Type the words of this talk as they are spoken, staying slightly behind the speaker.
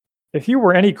If he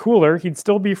were any cooler, he'd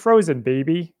still be frozen,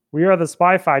 baby. We are the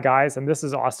Spy-Fi guys, and this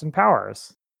is Austin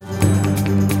Powers.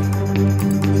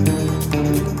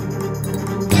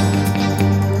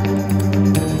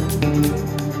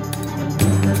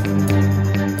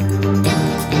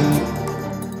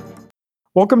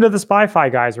 Welcome to the Spy-Fi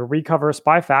guys, where we cover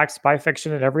spy facts, spy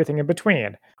fiction, and everything in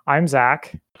between. I'm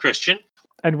Zach. Christian.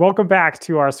 And welcome back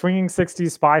to our Swinging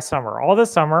 60s Spy Summer. All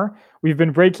this summer, we've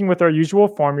been breaking with our usual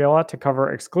formula to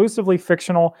cover exclusively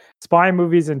fictional spy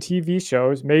movies and TV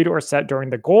shows made or set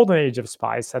during the golden age of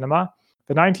spy cinema,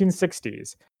 the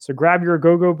 1960s. So grab your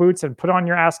go-go boots and put on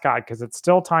your ascot because it's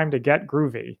still time to get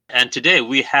groovy. And today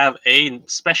we have a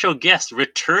special guest,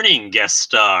 returning guest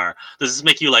star. Does this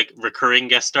make you like recurring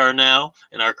guest star now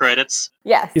in our credits?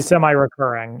 Yes. She's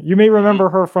semi-recurring. You may remember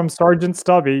her from Sergeant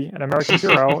Stubby, an American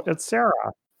Hero. It's Sarah.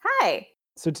 Hi.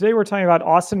 So today we're talking about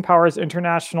Austin Powers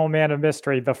International Man of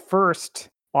Mystery, the first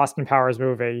Austin Powers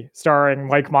movie starring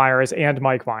Mike Myers and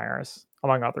Mike Myers,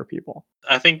 among other people.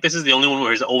 I think this is the only one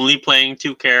where he's only playing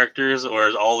two characters,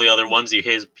 or all the other ones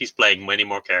he's playing many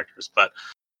more characters. But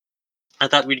I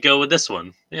thought we'd go with this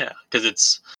one, yeah, because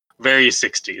it's very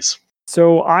 60s.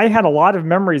 So I had a lot of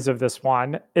memories of this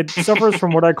one. It suffers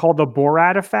from what I call the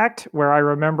Borat effect, where I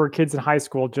remember kids in high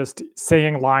school just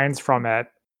saying lines from it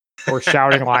or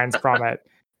shouting lines from it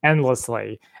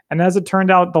endlessly. And as it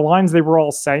turned out, the lines they were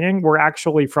all saying were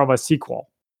actually from a sequel,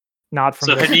 not from.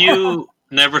 So have you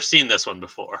never seen this one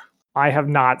before? I have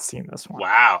not seen this one.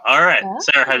 Wow. All right. Oh.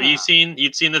 Sarah, have you'd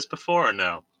seen this before or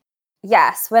no?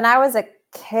 Yes. When I was a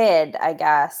kid, I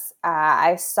guess,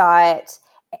 I saw it.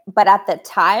 But at the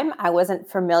time, I wasn't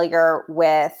familiar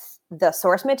with the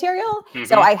source material. Mm-hmm.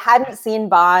 So I hadn't seen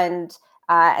Bond.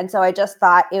 And so I just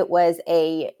thought it was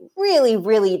a really,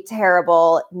 really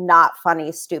terrible, not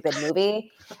funny, stupid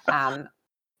movie.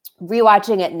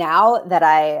 Rewatching it now that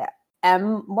I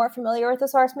am more familiar with the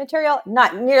source material,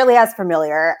 not nearly as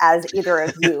familiar as either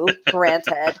of you,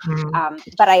 granted.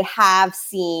 But I have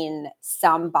seen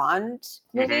some Bond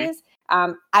movies.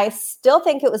 I still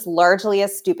think it was largely a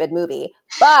stupid movie,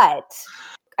 but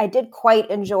I did quite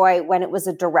enjoy when it was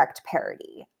a direct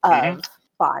parody of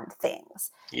Bond things.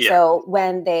 Yeah. So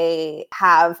when they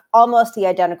have almost the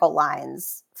identical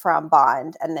lines from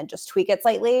Bond and then just tweak it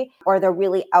slightly, or the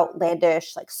really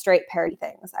outlandish, like straight parody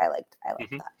things, I liked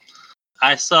that.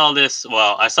 I saw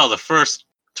the first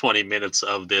 20 minutes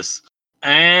of this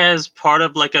as part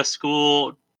of like a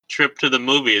school trip to the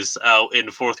movies out in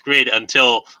 4th grade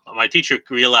until my teacher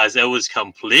realized it was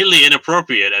completely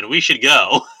inappropriate and we should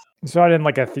go. You saw it in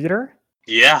like a theater?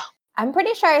 Yeah. I'm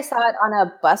pretty sure I saw it on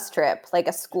a bus trip, like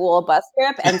a school bus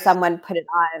trip, and someone put it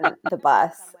on the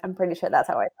bus. I'm pretty sure that's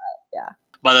how I saw it. Yeah.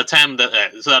 By the time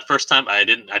that first time, I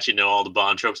didn't actually know all the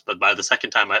Bond tropes, but by the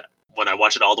second time, when I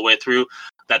watched it all the way through,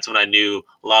 that's when I knew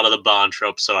a lot of the Bond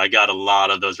tropes, so I got a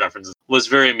lot of those references. Was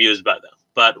very amused by them.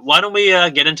 But why don't we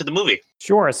get into the movie?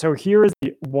 Sure. So here is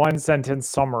the one-sentence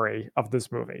summary of this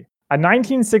movie. A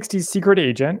 1960s secret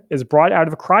agent is brought out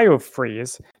of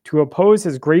cryo-freeze to oppose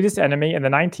his greatest enemy in the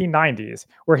 1990s,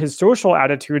 where his social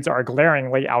attitudes are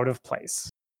glaringly out of place.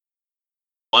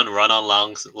 One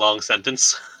run-on long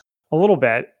sentence. A little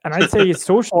bit. And I'd say his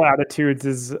social attitudes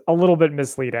is a little bit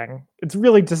misleading. It's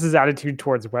really just his attitude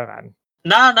towards women.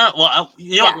 No. Well,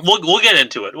 we'll get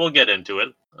into it. We'll get into it.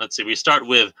 Let's see. We start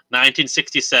with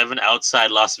 1967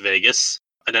 outside Las Vegas.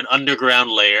 In an underground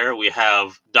lair, we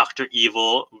have Dr.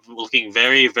 Evil looking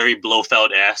very, very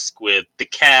Blofeld-esque with the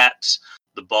cat,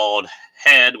 the bald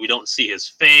head. We don't see his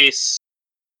face.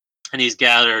 And he's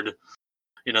gathered,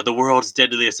 the world's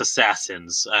deadliest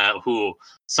assassins who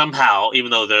somehow,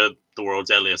 even though they're the world's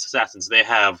deadliest assassins, they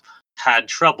have had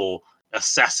trouble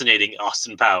assassinating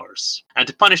Austin Powers. And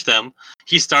to punish them,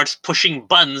 he starts pushing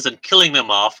buttons and killing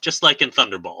them off, just like in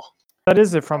Thunderball. That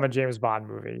is it from a James Bond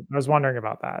movie. I was wondering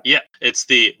about that. Yeah, it's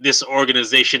this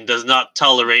organization does not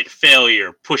tolerate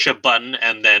failure. Push a button,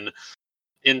 and then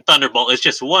in Thunderball, it's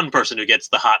just one person who gets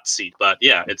the hot seat. But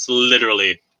yeah, it's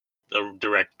literally a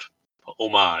direct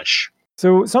homage.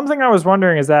 So something I was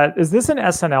wondering is this an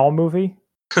SNL movie?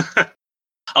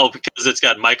 Oh, because it's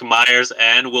got Mike Myers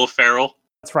and Will Ferrell?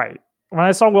 That's right. When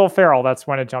I saw Will Ferrell, that's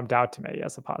when it jumped out to me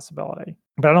as a possibility.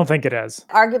 But I don't think it is.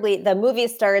 Arguably, the movie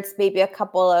starts maybe a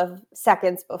couple of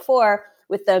seconds before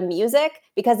with the music,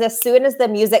 because as soon as the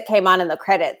music came on in the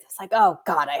credits, it's like, oh,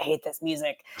 God, I hate this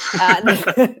music.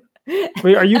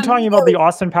 Wait, are you talking about the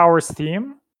Austin Powers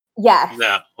theme? Yes.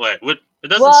 No, wait. It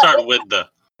doesn't start with the...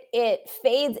 It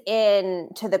fades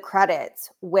in to the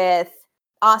credits with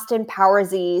Austin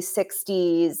Powers-y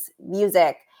 60s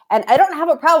music. And I don't have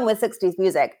a problem with 60s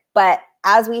music, but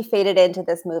as we faded into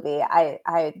this movie,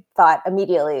 I thought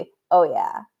immediately, oh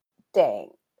yeah, dang,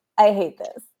 I hate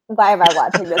this. Why am I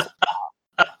watching this?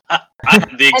 I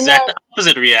had the exact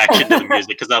opposite reaction to the music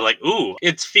because I'm like, ooh,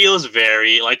 it feels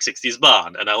very like 60s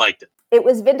Bond, and I liked it. It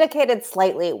was vindicated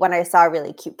slightly when I saw a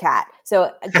really cute cat.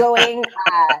 So going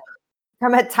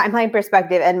from a timeline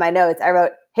perspective in my notes, I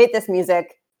wrote, hate this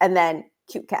music, and then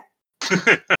cute cat.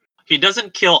 He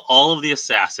doesn't kill all of the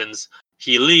assassins.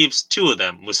 He leaves 2 of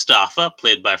them, Mustafa,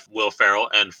 played by Will Ferrell,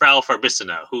 and Frau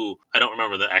Farbissina, who, I don't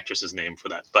remember the actress's name for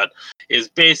that, but is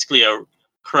basically a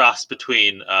cross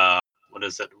between, what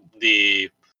is it?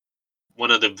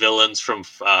 One of the villains from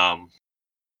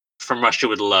Russia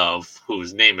with Love,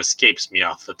 whose name escapes me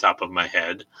off the top of my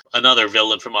head. Another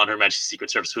villain from On Her Majesty's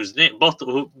Secret Service, whose name,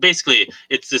 basically,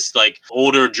 it's this like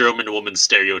older German woman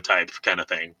stereotype kind of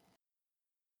thing.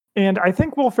 And I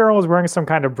think Will Ferrell is wearing some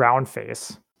kind of brown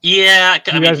face. Yeah,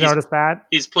 you guys notice that?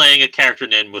 He's playing a character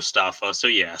named Mustafa, so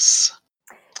yes.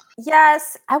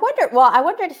 Yes, I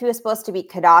wondered if he was supposed to be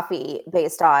Gaddafi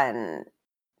based on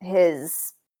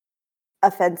his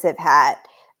offensive hat.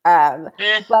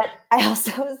 But I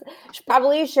also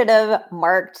probably should have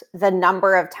marked the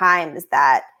number of times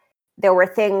that there were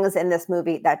things in this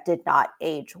movie that did not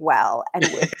age well and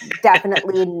would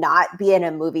definitely not be in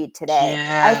a movie today.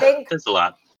 Yeah, I think there's a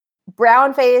lot.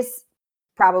 Brown face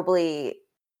probably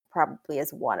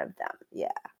is one of them. Yeah.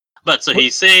 But so he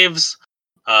saves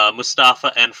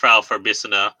Mustafa and Frau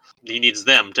Farbissina. He needs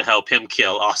them to help him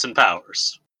kill Austin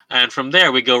Powers. And from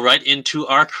there, we go right into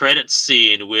our credits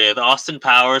scene with Austin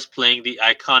Powers playing the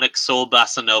iconic soul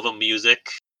bossa nova music,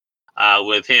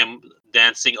 with him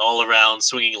dancing all around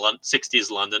swinging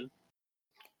 60s London.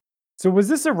 So was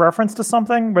this a reference to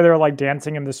something where they're like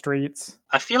dancing in the streets?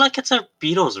 I feel like it's a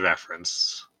Beatles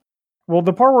reference. Well,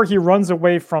 the part where he runs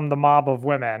away from the mob of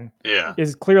women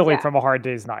is clearly from A Hard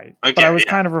Day's Night. Okay, but I was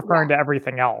kind of referring to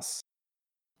everything else.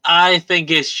 I think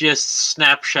it's just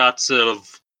snapshots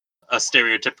of a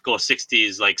stereotypical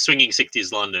 60s, like swinging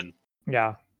 60s London.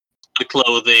 Yeah. The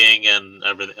clothing and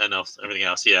everything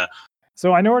else, yeah.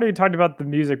 So I know already talked about the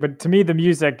music, but to me, the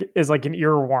music is like an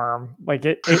earworm. Like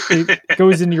it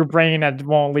goes into your brain and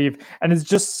won't leave. And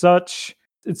it's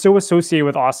so associated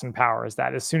with Austin Powers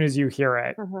that as soon as you hear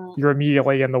it, you're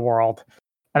immediately in the world.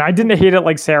 And I didn't hate it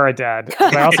like Sarah did,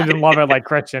 but I also didn't love it like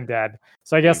Christian did.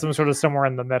 So I guess I'm sort of somewhere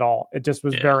in the middle. It just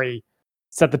was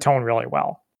set the tone really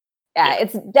well.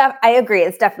 Yeah, I agree.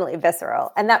 It's definitely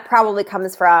visceral. And that probably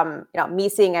comes from, me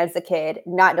seeing as a kid,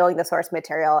 not knowing the source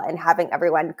material and having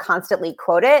everyone constantly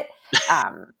quote it.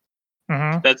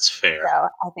 That's fair. So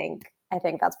I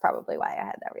think that's probably why I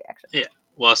had that reaction. Yeah.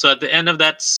 Well, so at the end of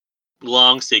that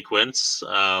long sequence,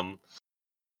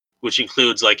 which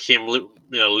includes like him,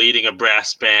 leading a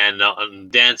brass band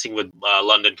and dancing with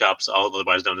London cops,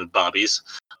 otherwise known as bobbies,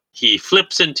 he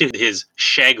flips into his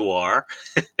Jaguar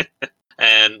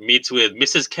and meets with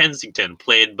Mrs. Kensington,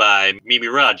 played by Mimi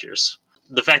Rogers.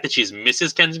 The fact that she's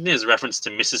Mrs. Kensington is a reference to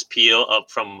Mrs. Peel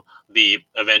up from the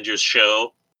Avengers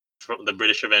show, from the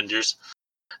British Avengers.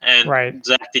 And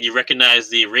Zach, did you recognize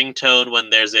the ringtone when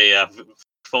there's a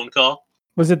phone call?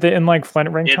 Was it the In Like Flint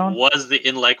ringtone? It was the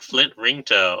In Like Flint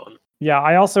ringtone. Yeah,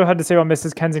 I also had to say about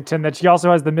Mrs. Kensington that she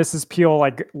also has the Mrs. Peel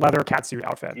like leather catsuit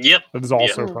outfit. Yep. That is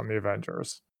also from the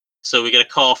Avengers. So we get a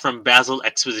call from Basil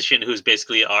Exposition, who's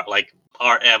basically our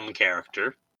RM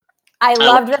character. I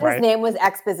loved that his name was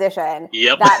Exposition.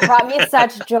 Yep. That brought me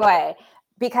such joy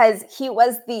because he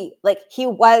was the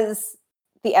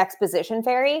exposition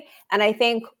fairy, and I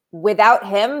think without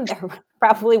him there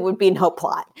probably would be no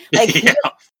plot. Like he just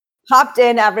popped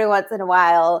in every once in a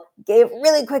while, gave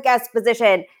really quick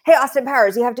exposition. Hey, Austin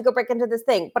Powers, you have to go break into this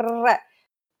thing.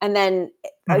 And then,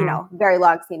 very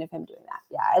long scene of him doing that.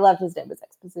 Yeah, I love his name as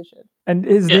Exposition. And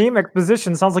his name,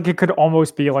 Exposition, sounds like it could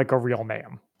almost be like a real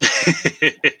name.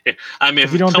 I mean,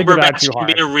 if you don't think of that too hard.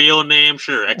 Can be a real name,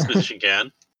 sure, Exposition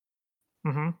can.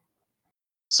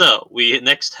 So we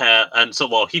next have,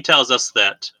 he tells us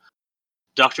that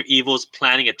Dr. Evil's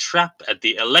planning a trap at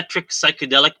the Electric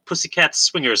Psychedelic Pussycat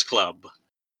Swingers Club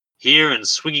here in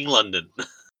swinging London.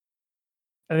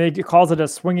 And he calls it a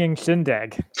swinging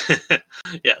shindig.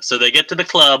 Yeah, so they get to the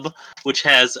club, which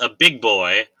has a big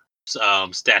boy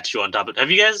statue on top of it. Have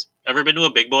you guys ever been to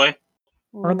a big boy?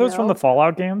 Aren't those from the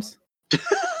Fallout games?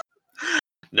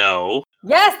 No.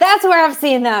 Yes, that's where I've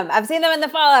seen them. I've seen them in the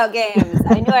Fallout games.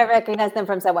 I knew I recognized them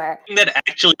from somewhere. That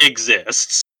actually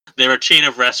exists. They're a chain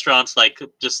of restaurants,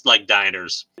 just like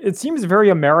diners. It seems very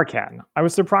American. I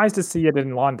was surprised to see it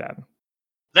in London.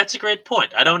 That's a great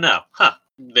point. I don't know.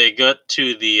 They got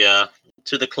to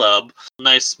the club.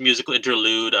 Nice musical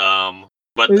interlude.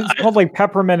 But it's called like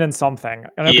Peppermint and something.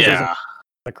 And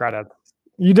the credits.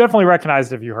 You definitely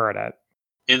recognized if you heard it.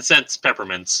 Incense,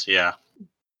 peppermints, yeah.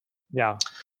 Yeah.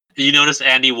 You notice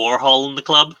Andy Warhol in the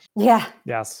club? Yeah.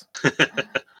 Yes.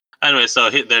 Anyway, so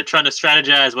they're trying to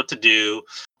strategize what to do.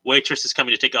 Waitress is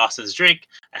coming to take Austin's drink,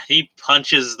 and he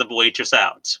punches the waitress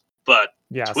out. But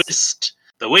Yes. twist,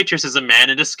 the waitress is a man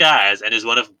in disguise and is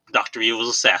one of Dr. Evil's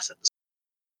assassins.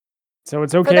 So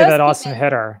it's okay that Austin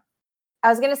hit her. I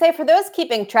was going to say, for those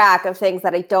keeping track of things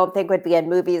that I don't think would be in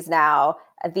movies now,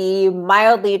 the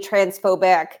mildly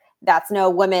transphobic "that's no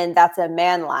woman, that's a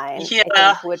man" line, I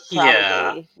think would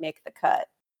probably make the cut.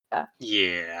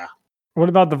 Yeah. What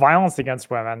about the violence against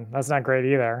women? That's not great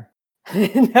either.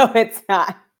 No, it's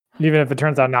not. Even if it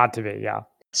turns out not to be, yeah.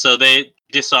 So they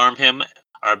disarm him,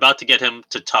 are about to get him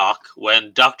to talk,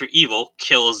 when Dr. Evil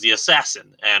kills the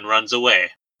assassin and runs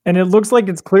away. And it looks like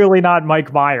it's clearly not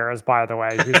Mike Myers, by the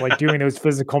way, who's like doing those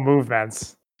physical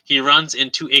movements. He runs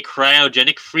into a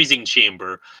cryogenic freezing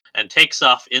chamber and takes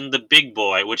off in the big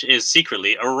boy, which is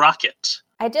secretly a rocket.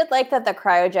 I did like that the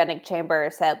cryogenic chamber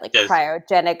said like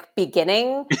cryogenic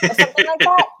beginning or something like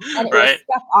that. And it was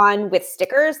stuck on with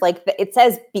stickers. Like it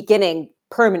says beginning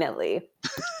permanently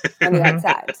on the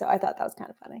outside. So I thought that was kind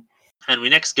of funny. And we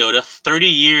next go to 30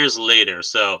 years later.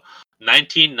 So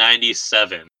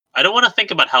 1997. I don't want to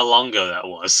think about how long ago that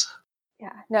was.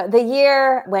 Yeah, no, the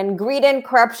year when greed and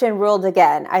corruption ruled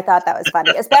again. I thought that was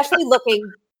funny, especially looking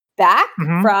back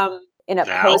from in a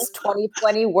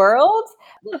post-2020 world,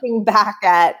 looking back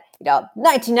at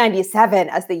 1997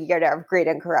 as the year of greed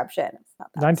and corruption.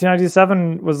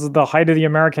 1997 was the height of the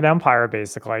American Empire,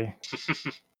 basically.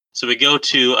 So we go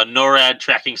to a NORAD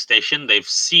tracking station. They've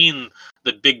seen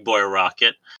the big boy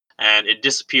rocket, and it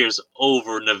disappears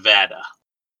over Nevada,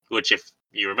 which, if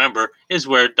you remember, is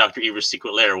where Dr. Evil's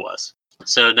secret lair was.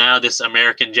 So now this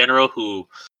American general who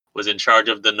was in charge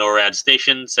of the NORAD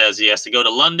station says he has to go to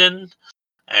London,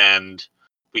 and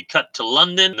we cut to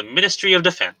London, the Ministry of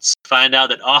Defense. Find out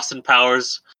that Austin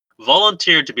Powers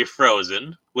volunteered to be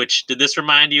frozen, which, did this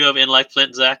remind you of In Like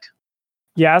Flint, Zach?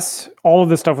 Yes, all of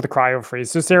this stuff with the cryo freeze.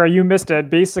 So Sarah, you missed it.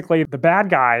 Basically, the bad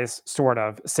guys sort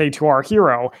of say to our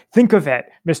hero, think of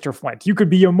it, Mr. Flint. You could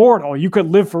be immortal. You could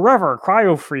live forever.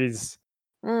 Cryo freeze.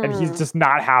 And he's just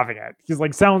not having it. He's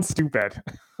like, sounds stupid.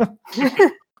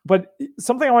 But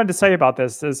something I wanted to say about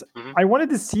this is I wanted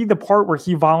to see the part where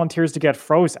he volunteers to get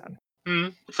frozen.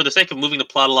 For the sake of moving the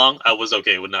plot along, I was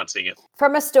okay with not seeing it.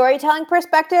 From a storytelling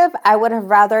perspective, I would have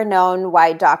rather known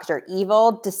why Dr.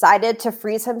 Evil decided to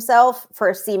freeze himself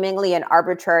for seemingly an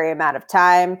arbitrary amount of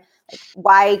time. Like,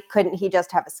 why couldn't he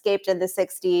just have escaped in the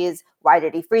 60s? Why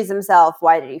did he freeze himself?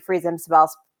 Why did he freeze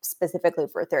himself specifically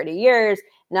for 30 years?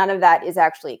 None of that is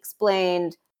actually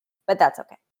explained, but that's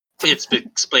okay. It's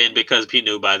explained because he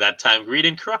knew by that time greed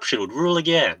and corruption would rule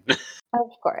again. Of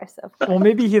course. Well,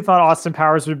 maybe he thought Austin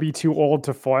Powers would be too old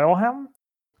to foil him.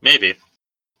 Maybe.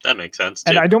 That makes sense,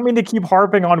 too. And I don't mean to keep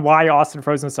harping on why Austin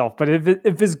froze himself, but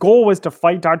if his goal was to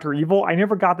fight Dr. Evil, I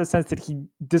never got the sense that he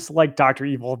disliked Dr.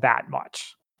 Evil that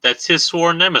much. That's his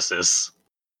sworn nemesis.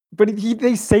 But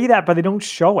they say that, but they don't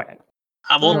show it.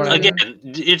 Well, again,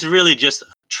 it's really just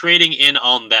trading in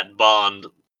on that Bond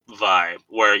vibe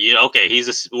where, he's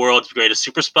the world's greatest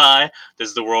super spy. This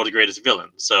is the world's greatest villain.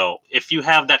 So if you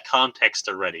have that context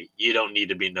already, you don't need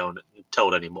to be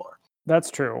told anymore.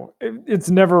 That's true. It's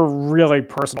never really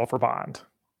personal for Bond,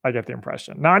 I get the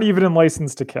impression. Not even in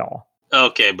License to Kill.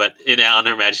 Okay, but on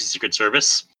Her Majesty's Secret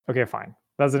Service? Okay, fine.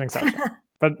 That's an exception.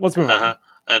 But let's move on.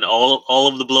 And all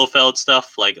of the Blofeld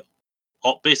stuff, like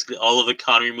basically all of the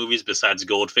Connery movies besides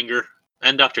Goldfinger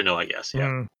and Dr. No, I guess.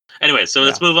 Yeah. Anyway, so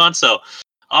let's move on. So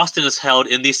Austin is held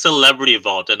in the Celebrity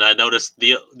Vault, and I noticed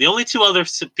the only two other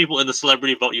people in the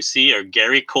Celebrity Vault you see are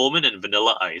Gary Coleman and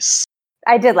Vanilla Ice.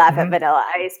 I did laugh at Vanilla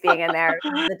Ice being in there.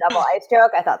 The double ice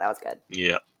joke, I thought that was good.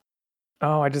 Yeah.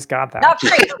 Oh, I just got that. Not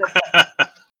great.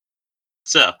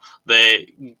 So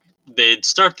they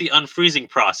start the unfreezing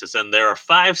process, and there are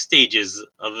 5 stages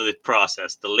of the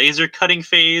process: the laser cutting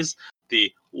phase,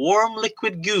 the warm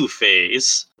liquid goo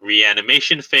phase,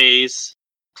 reanimation phase,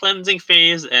 cleansing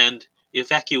phase, and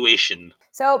evacuation.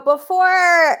 So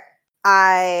before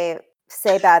I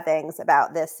say bad things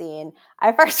about this scene,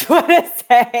 I first want to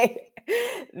say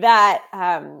that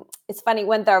it's funny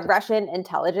when the Russian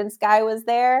intelligence guy was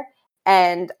there,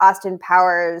 and Austin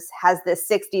Powers has this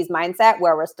 60s mindset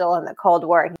where we're still in the Cold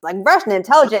War. He's like, Russian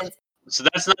intelligence. So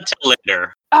that's not till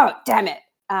later. Oh, damn it.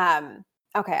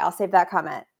 Okay, I'll save that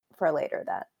comment for later.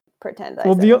 That pretend.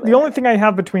 Well, the only thing I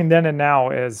have between then and now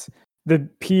is the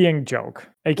peeing joke,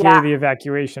 aka the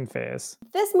evacuation phase.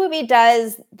 This movie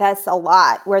does this a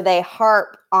lot, where they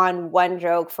harp on one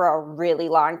joke for a really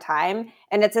long time,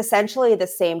 and it's essentially the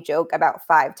same joke about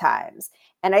 5 times.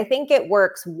 And I think it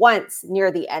works once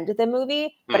near the end of the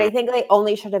movie, but I think they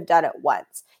only should have done it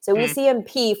once. So we see him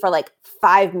pee for like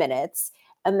 5 minutes.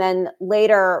 And then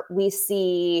later we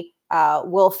see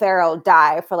Will Ferrell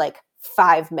die for like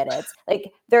 5 minutes.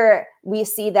 Like we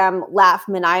see them laugh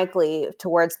maniacally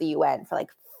towards the UN for like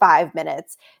 5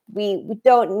 minutes. We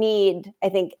don't need, I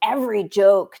think, every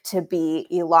joke to be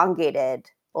elongated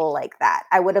like that.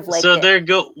 I would have liked so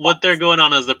it. what they're going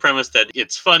on is the premise that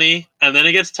it's funny and then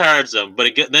it gets tiresome,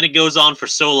 but then it goes on for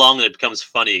so long that it becomes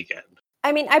funny again.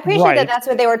 I mean, I appreciate that that's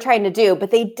what they were trying to do,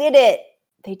 but they did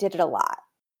it a lot.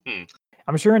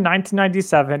 I'm sure in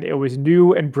 1997 it was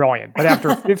new and brilliant, but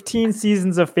after 15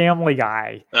 seasons of Family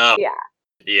Guy,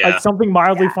 like something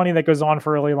mildly funny that goes on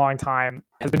for a really long time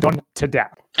has been done to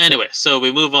death. Anyway, so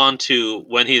we move on to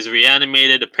when he's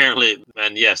reanimated, apparently,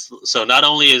 and yes, so not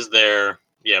only is there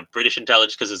British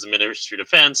intelligence because it's the Ministry of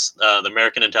Defense, the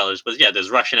American intelligence, but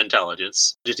there's Russian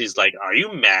intelligence. He's like, "Are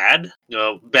you mad?"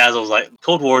 Basil's like,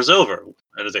 "Cold War's over,"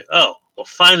 and it's like, "Oh, well,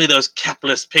 finally those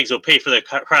capitalist pigs will pay for their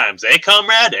crimes, eh,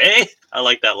 comrade? Eh?" I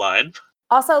like that line.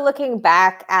 Also, looking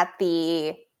back at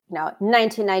the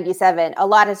 1997, a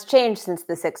lot has changed since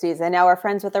the 60s, and now we're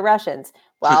friends with the Russians.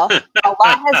 Well, a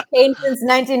lot has changed since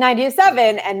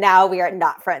 1997, and now we are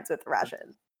not friends with the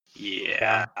Russians.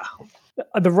 Yeah.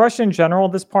 The Russian general,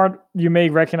 this part, you may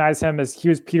recognize him as he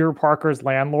was Peter Parker's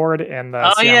landlord in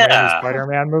the Sam Raimi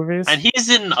Spider-Man movies. And he's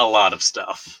in a lot of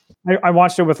stuff. I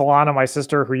watched it with Alana, my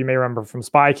sister, who you may remember from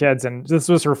Spy Kids, and this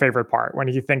was her favorite part, when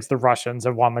he thinks the Russians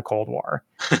have won the Cold War.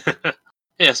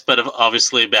 Yes, but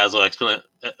obviously Basil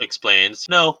explains,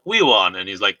 "No, we won." And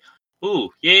he's like, "Ooh,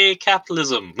 yay,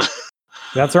 capitalism."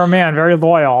 That's our man, very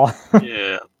loyal.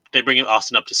 Yeah. They bring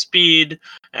Austin up to speed,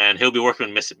 and he'll be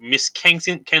working with Miss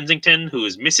Kensington, who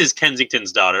is Mrs.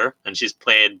 Kensington's daughter, and she's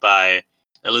played by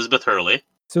Elizabeth Hurley.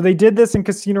 So they did this in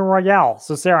Casino Royale.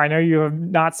 So Sarah, I know you have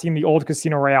not seen the old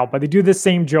Casino Royale, but they do the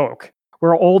same joke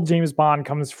where old James Bond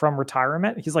comes from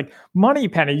retirement. He's like,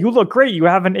 "Moneypenny, you look great. You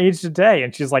haven't aged a day."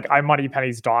 And she's like, "I'm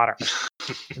Moneypenny's daughter."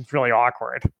 It's really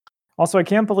awkward. Also, I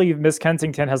can't believe Miss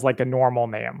Kensington has like a normal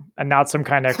name and not some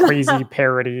kind of crazy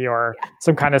parody or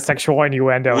some kind of sexual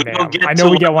innuendo name. I know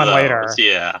we get one later.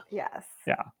 Yeah. Yes.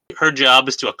 Yeah. Her job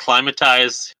is to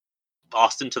acclimatize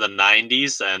Austin to the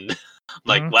 90s, and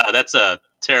wow, that's a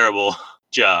terrible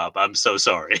job. I'm so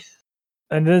sorry.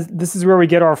 And this is where we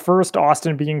get our first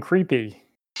Austin being creepy.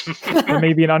 It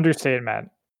may be an understatement.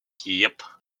 Yep.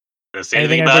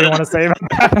 Anything anybody want to say about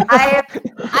that?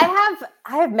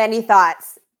 I have many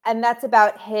thoughts. And that's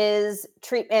about his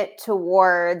treatment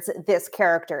towards this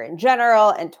character in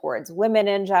general and towards women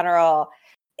in general.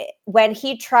 When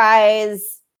he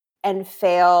tries and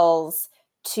fails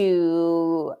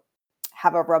to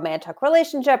have a romantic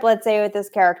relationship, let's say, with this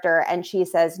character, and she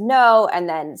says no, and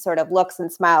then sort of looks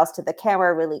and smiles to the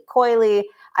camera really coyly,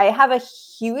 I have a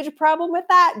huge problem with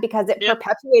that because it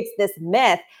perpetuates this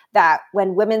myth that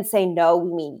when women say no,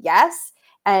 we mean yes.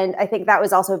 And I think that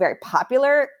was also very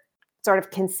popular sort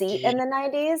of conceit in the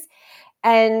 90s.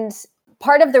 And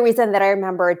part of the reason that I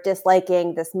remember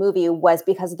disliking this movie was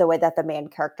because of the way that the main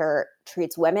character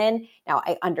treats women. Now,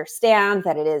 I understand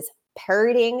that it is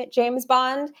parodying James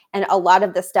Bond, and a lot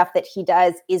of the stuff that he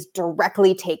does is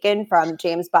directly taken from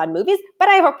James Bond movies, but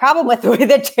I have a problem with the way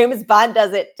that James Bond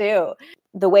does it too.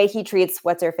 The way he treats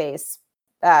what's-her-face,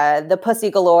 the pussy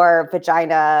galore,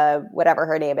 vagina, whatever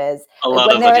her name is. A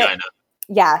lot of vagina.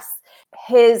 Yes.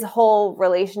 His whole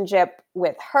relationship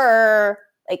with her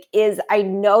is, I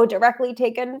know, directly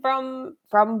taken from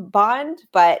Bond,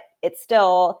 but it's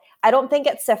still, I don't think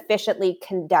it sufficiently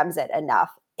condemns it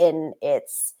enough in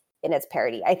its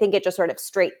parody. I think it just sort of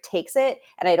straight takes it,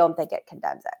 and I don't think it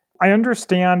condemns it. I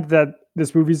understand that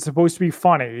this movie is supposed to be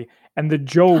funny, and the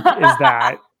joke is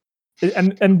that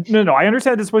and no, I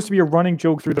understand it's supposed to be a running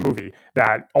joke through the movie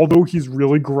that although he's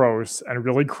really gross and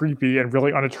really creepy and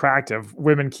really unattractive,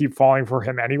 women keep falling for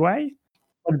him anyway.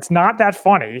 But it's not that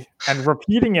funny, and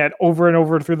repeating it over and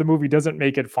over through the movie doesn't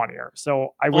make it funnier.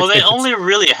 So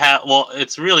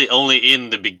it's really only in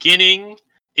the beginning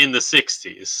in the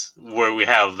 60s where we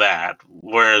have that,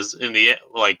 whereas in the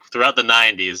throughout the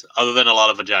 90s, other than a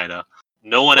lot of vagina,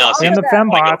 no one else. And the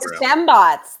fembots.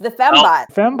 The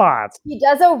fembots. He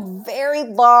does a very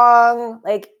long,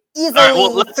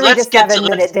 easily 3 to 7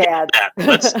 minute dance.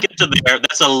 Let's get to there.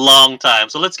 That's a long time.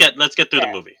 So let's get through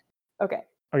the movie. Okay,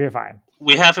 fine.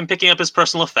 We have him picking up his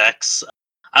personal effects.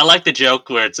 I like the joke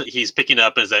where he's picking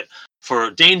up and is that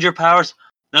for danger powers?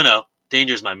 No,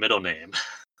 danger's my middle name.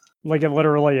 Like it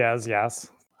literally is, yes.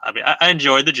 I mean, I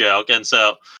enjoyed the joke, and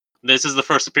so this is the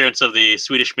first appearance of the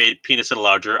Swedish-made penis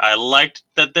enlarger. I liked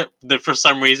that for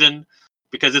some reason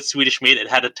because it's Swedish made, it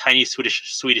had a tiny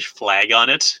Swedish flag on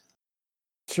it.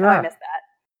 Sure. Oh, I missed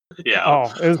that. Yeah.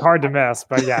 Oh, it was hard to miss,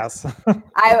 but yes.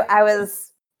 I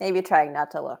was maybe trying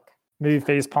not to look. Maybe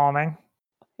face palming.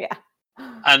 Yeah.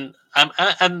 And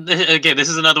again, this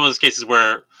is another one of those cases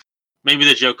where maybe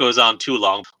the joke goes on too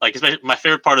long. Like, especially my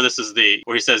favorite part of this is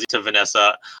where he says to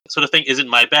Vanessa, "Sort of thing isn't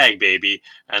my bag, baby."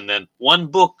 And then one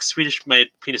book, Swedish made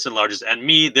penis enlarges, and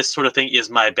me, this sort of thing is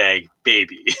my bag,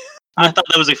 baby. I thought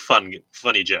that was a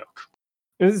funny joke.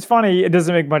 It's funny. It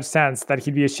doesn't make much sense that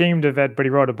he'd be ashamed of it, but he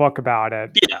wrote a book about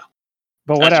it. Yeah.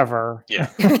 But whatever. Yeah.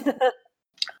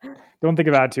 Don't think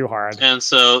about it too hard. And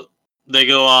so they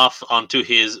go off onto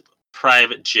his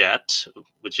private jet,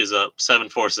 which is a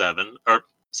 747 or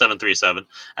 737,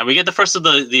 and we get the first of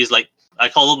these, like, I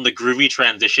call them the groovy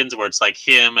transitions, where it's like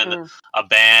him and a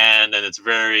band, and it's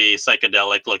very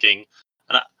psychedelic looking,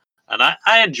 and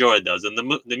I enjoyed those, and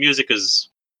the music is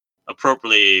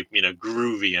appropriately,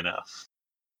 groovy enough.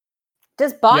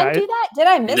 Does Bond do that? Did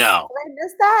I miss? No. Did I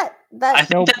miss that? I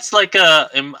think that's like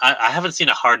I haven't seen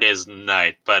A Hard Day's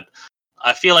Night, but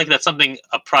I feel like that's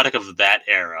a product of that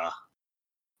era.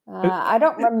 I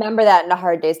don't remember that in A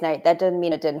Hard Day's Night. That doesn't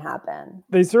mean it didn't happen.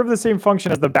 They serve the same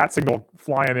function as the bat signal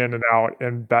flying in and out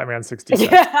in Batman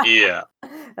 66. Yeah.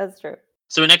 That's true.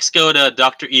 So we next go to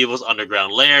Dr. Evil's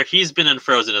underground lair. He's been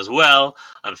unfrozen as well.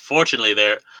 Unfortunately,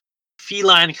 there are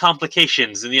feline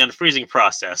complications in the unfreezing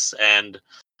process, and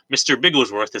Mr.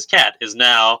 Bigglesworth, his cat, is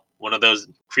now one of those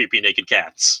creepy naked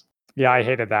cats. Yeah, I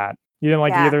hated that. You didn't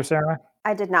like it either, Sarah?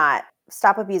 I did not.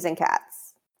 Stop abusing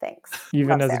cats. Thanks.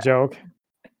 Even as a joke.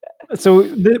 So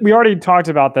we already talked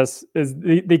about this. Is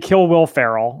they kill Will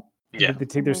Ferrell? Yeah, they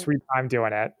take their sweet time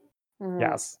doing it. Mm-hmm.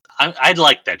 Yes, I'd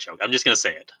like that joke. I'm just gonna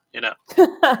say it.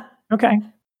 Okay,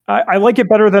 I like it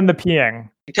better than the peeing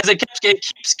because it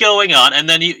keeps going on, and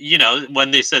then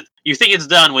when they said you think it's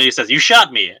done, when he says you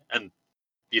shot me, and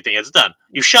you think it's done,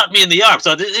 you shot me in the arm.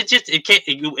 So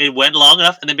it went long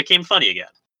enough, and then became funny again.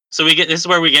 So this is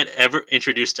where we get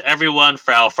introduced to everyone.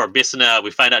 Frau Farbissina,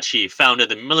 we find out she founded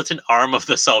the militant arm of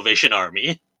the Salvation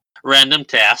Army. Random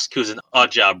Task, who's an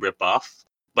odd job ripoff,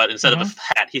 but instead of a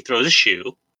hat, he throws a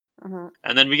shoe.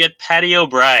 And then we get Patty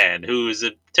O'Brien, who's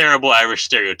a terrible Irish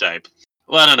stereotype.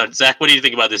 Well, I don't know, Zach, what do you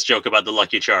think about this joke about the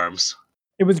Lucky Charms?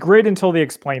 It was great until they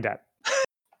explained it.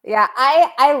 Yeah,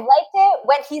 I liked it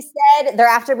when he said they're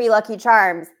after me Lucky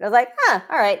Charms. I was like, all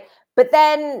right. But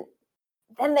then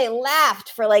they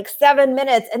laughed for like 7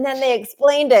 minutes, and then they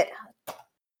explained it.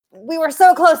 We were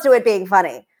so close to it being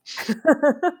funny.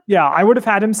 Yeah, I would have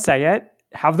had him say it,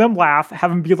 have them laugh,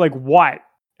 have him be like, what?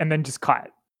 And then just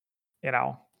cut,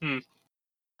 And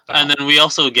then we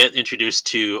also get introduced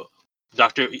to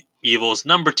Dr. Evil's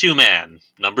number 2 man,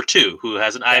 number 2, who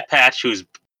has an eye patch, who's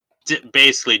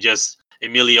basically just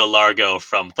Emilio Largo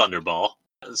from Thunderball.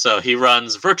 So he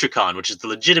runs VirtueCon, which is the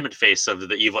legitimate face of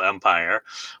the evil empire.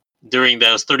 During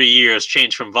those 30 years,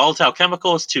 changed from volatile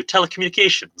chemicals to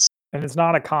telecommunications. And it's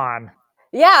not a con.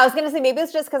 Yeah, I was going to say, maybe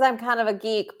it's just because I'm kind of a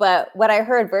geek, but when I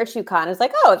heard VirtueCon, I was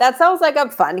like, oh, that sounds like a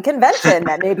fun convention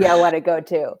that maybe I want to go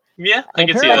to. Yeah, I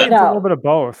can see that. It's a little bit of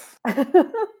both.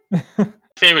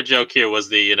 Favorite joke here was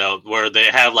where they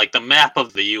have like the map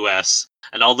of the U.S.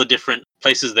 and all the different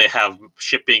places they have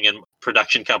shipping and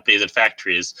production companies and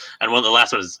factories. And one of the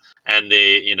last ones, and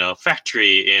a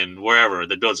factory in wherever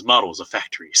that builds models of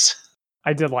factories.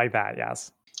 I did like that,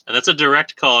 yes. And that's a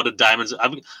direct call to Diamonds.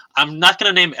 I'm not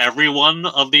going to name every one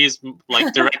of these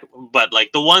like direct, but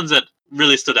like the ones that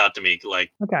really stood out to me.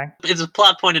 Like, okay, it's a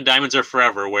plot point in Diamonds Are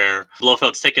Forever where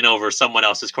Blofeld's taken over someone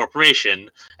else's corporation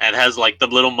and has like the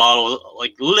little model,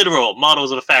 like literal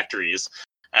models of the factories,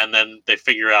 and then they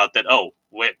figure out that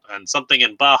wait, and something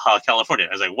in Baja California.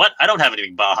 I was like, what? I don't have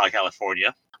anything in Baja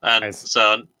California. And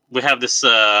so we have this.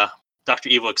 Dr.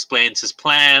 Evil explains his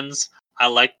plans. I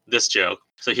like this joke.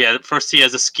 So he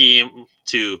has a scheme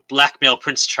to blackmail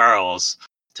Prince Charles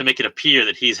to make it appear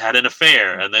that he's had an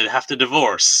affair and they have to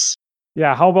divorce.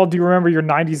 Yeah, how well do you remember your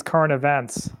 90s current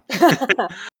events?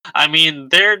 I mean,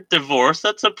 their divorce,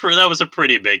 that was a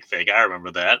pretty big thing. I remember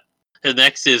that. The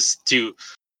next is to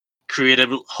create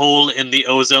a hole in the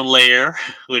ozone layer,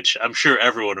 which I'm sure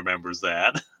everyone remembers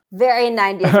that. Very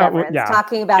 90s reference,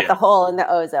 talking about the hole in the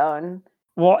ozone.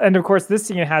 Well, and of course, this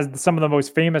scene has some of the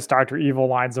most famous Dr. Evil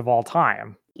lines of all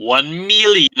time. $1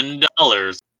 million.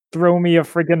 Throw me a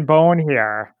freaking bone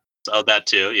here. Oh, that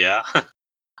too, yeah.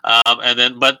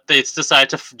 But they decide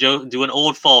to do an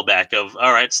old fallback of,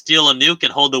 all right, steal a nuke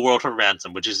and hold the world for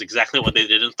ransom, which is exactly what they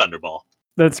did in Thunderball.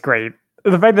 That's great.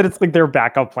 The fact that it's like their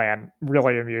backup plan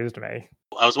really amused me.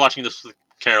 I was watching this with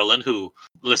Carolyn, who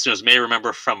listeners may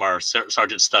remember from our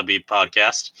Sergeant Stubby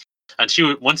podcast. And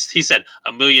once he said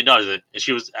 $1 million, and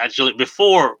she was actually,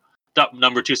 before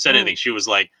number 2 said anything, she was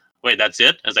like, wait, that's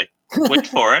it? I was like, wait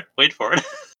for it.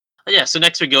 Yeah, so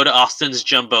next we go to Austin's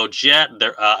jumbo jet.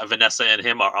 Vanessa and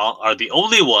him are the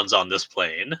only ones on this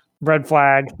plane. Red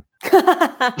flag.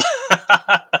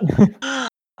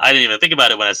 I didn't even think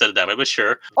about it when I said it that way, but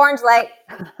sure. Orange light.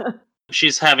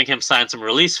 She's having him sign some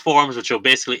release forms, which will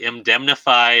basically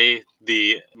indemnify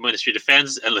the Ministry of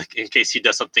Defense in case he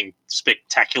does something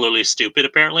spectacularly stupid,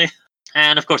 apparently.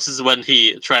 And of course, this is when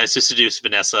he tries to seduce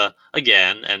Vanessa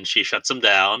again, and she shuts him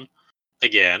down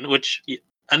again.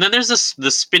 And then there's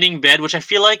the spinning bed, which I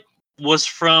feel like was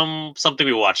from something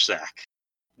we watched, Zach.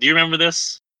 Do you remember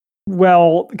this?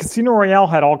 Well, Casino Royale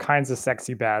had all kinds of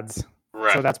sexy beds.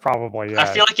 Right. So that's probably it. I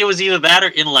feel like it was either that or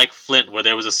in like Flint, where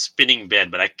there was a spinning bed,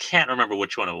 but I can't remember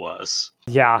which one it was.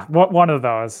 Yeah, one of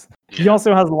those. Yeah. He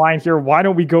also has a line here, why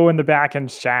don't we go in the back and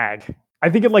shag? I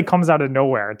think it like comes out of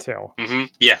nowhere too. Mm-hmm.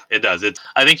 Yeah, it does.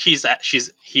 I think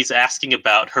he's asking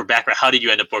about her background. How did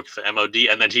you end up working for MOD?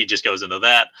 And then he just goes into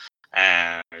that.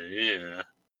 And yeah.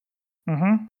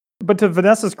 Mm-hmm. But to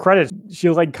Vanessa's credit, she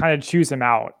like kind of chews him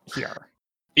out here.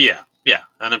 Yeah,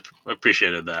 and I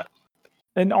appreciated that.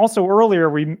 And also earlier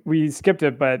we skipped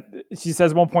it, but she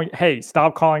says at one point, "Hey,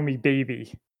 stop calling me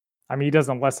baby." I mean, he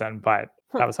doesn't listen, but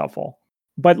that was helpful.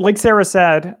 But like Sarah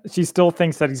said, she still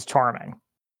thinks that he's charming.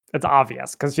 It's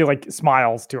obvious because she like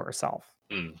smiles to herself.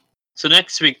 So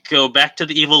next we go back to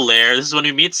the evil lair. This is when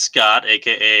we meet Scott,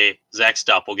 aka Zach's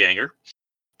doppelganger,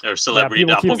 or celebrity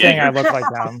doppelganger. Keep saying I look like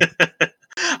them.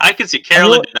 I can see.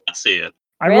 Carolyn did not see it.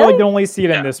 I really can only see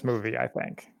it in this movie, I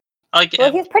think.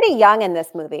 Well, he's pretty young in this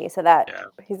movie, so that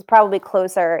he's probably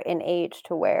closer in age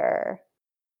to where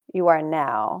you are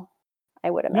now, I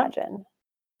would imagine.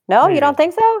 No, you don't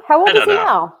think so? How old is he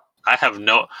now? I have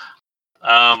no...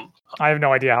 I have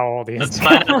no idea how old he is. Let's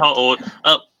find out how old...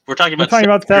 Oh, we're talking about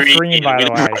Seth Green, by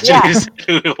the way. Yeah.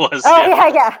 Who it was.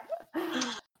 Oh,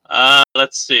 yeah.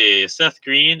 Let's see. Seth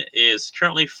Green is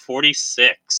currently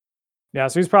 46. Yeah,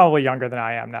 so he's probably younger than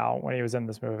I am now when he was in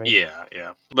this movie.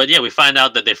 Yeah. But yeah, we find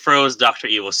out that they froze Dr.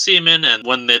 Evil Seaman, and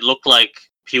when it looked like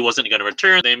he wasn't going to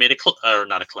return, they made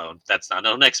not a clone. That's not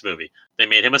the next movie. They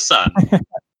made him a son.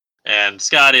 And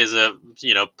Scott is a,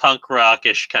 punk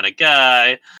rockish kind of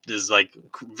guy. Is like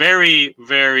very,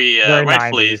 very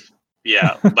rightfully,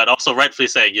 90s. But also rightfully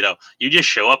saying, you just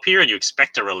show up here and you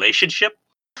expect a relationship?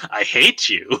 I hate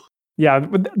you. Yeah,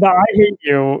 the I hate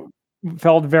you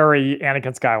felt very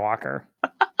Anakin Skywalker.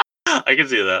 I can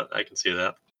see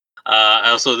that.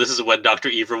 Also, this is when Dr.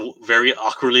 Evil very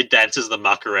awkwardly dances the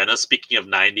Macarena, speaking of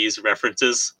 90s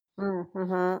references.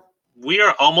 Mm-hmm. We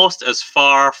are almost as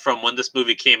far from when this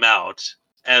movie came out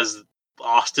as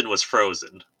Austin was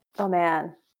frozen. Oh,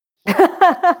 man.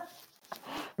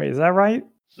 Wait, is that right?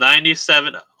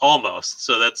 97, almost.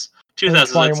 So that's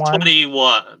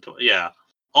 2021. Yeah,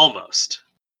 almost.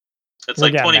 It's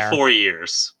like 24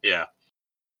 years. Yeah.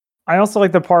 I also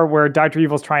like the part where Dr.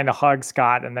 Evil's trying to hug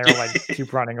Scott and they're like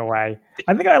keep running away.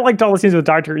 I think I liked all the scenes with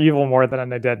Dr. Evil more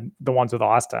than I did the ones with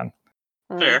Austin.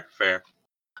 Fair.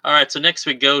 All right, so next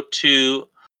we go to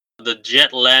the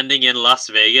jet landing in Las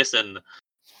Vegas, and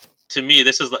to me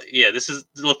this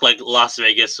looked like Las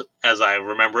Vegas as I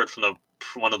remember it from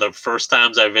one of the first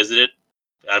times I visited.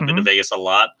 I've been to Vegas a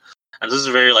lot. And this is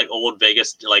very like old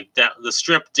Vegas. Like the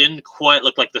Strip didn't quite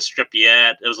look like the Strip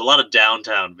yet. It was a lot of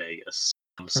downtown Vegas.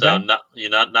 So not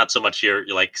so much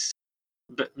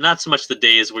not so much the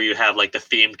days where you have like the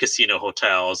themed casino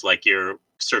hotels, like your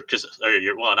circus or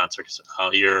not circus,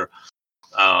 your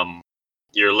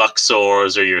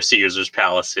Luxors or your Caesar's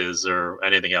Palaces or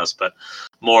anything else, but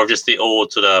more of just the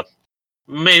old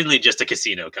mainly just a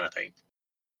casino kind of thing.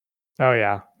 Oh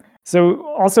yeah. So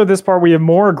also this part we have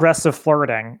more aggressive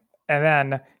flirting. And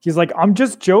then he's like, I'm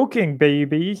just joking,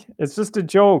 baby. It's just a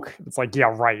joke. It's like,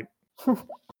 yeah, right.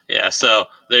 Yeah, so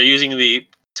they're using the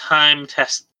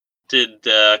time-tested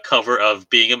cover of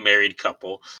Being a Married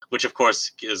Couple, which, of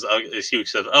course, is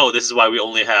huge. Of, this is why we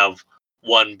only have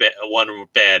one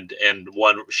bed and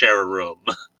one share a room.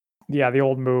 Yeah, the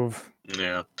old move.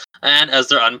 Yeah. And as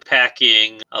they're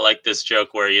unpacking, I like this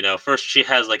joke where, first she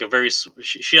has like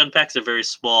she unpacks a very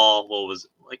small,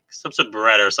 some sort of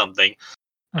bread or something.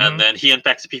 And then he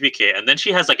unpacks a PPK, and then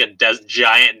she has like a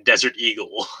giant desert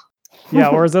eagle. Yeah,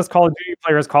 or as this Call of Duty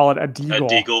players call it, a deagle.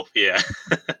 A deagle, yeah.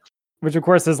 Which, of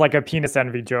course, is like a penis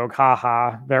envy joke. Ha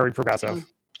ha, very progressive.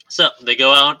 So they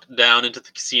go down into the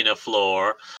casino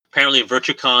floor. Apparently,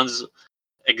 VirtueCon's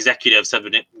executives have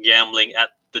been gambling at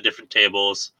the different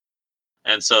tables.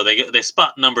 And so they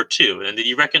spot number 2. And did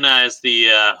you recognize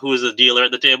who was the dealer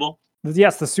at the table?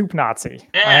 Yes, the soup Nazi.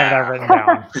 Yeah. I have that written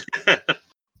down.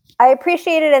 I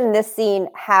appreciated in this scene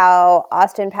how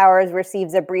Austin Powers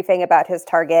receives a briefing about his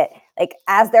target, like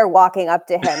as they're walking up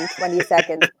to him 20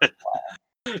 seconds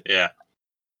before. Yeah.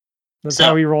 That's So-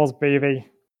 how he rolls, baby.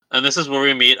 And this is where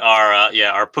we meet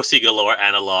our Pussy Galore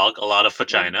analog, a lot of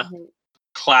vagina. Mhm.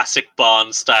 Classic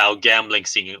Bond style gambling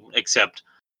scene, except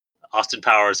Austin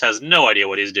Powers has no idea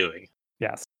what he's doing.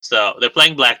 Yes. So they're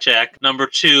playing blackjack. Number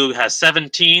 2 has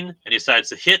 17 and he decides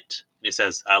to hit. And he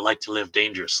says, I like to live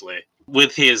dangerously.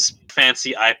 With his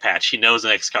fancy eye patch, he knows the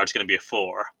next card's going to be a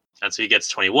 4. And so he gets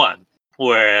 21.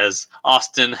 Whereas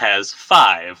Austin has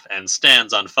 5 and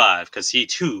stands on 5 because he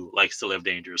too likes to live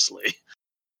dangerously.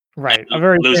 Right. And A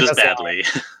very loses famous line. badly.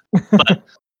 But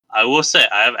I will say,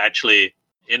 I have actually,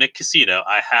 in a casino,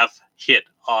 I have hit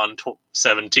on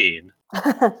 17.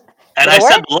 And I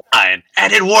said the line,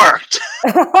 and it worked.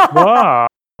 Whoa,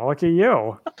 look at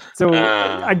you. So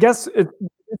Uh. I guess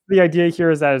the idea here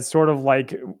is that it's sort of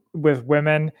like with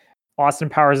women, Austin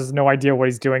Powers has no idea what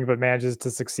he's doing, but manages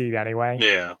to succeed anyway.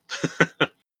 Yeah.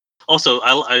 Also,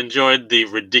 I enjoyed the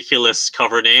ridiculous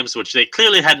cover names, which they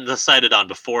clearly hadn't decided on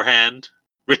beforehand.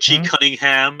 Richie Mhm.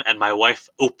 Cunningham and my wife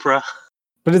Oprah.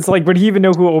 But it's like, would he even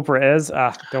know who Oprah is?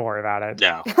 Don't worry about it.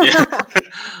 No.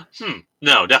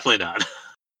 No, definitely not.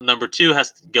 Number 2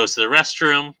 goes to the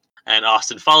restroom, and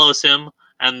Austin follows him,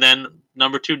 and then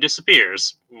number 2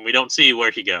 disappears. We don't see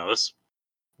where he goes.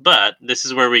 But this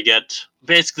is where we get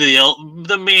basically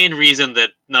the main reason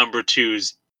that number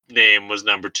 2's name was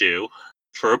number 2,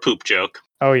 for a poop joke.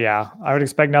 Oh yeah, I would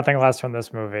expect nothing less from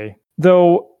this movie.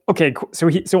 Though, okay,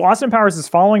 so Austin Powers is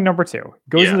following number 2,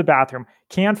 goes Yeah. to the bathroom,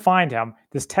 can't find him.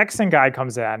 This Texan guy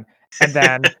comes in, and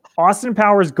then Austin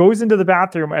Powers goes into the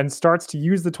bathroom and starts to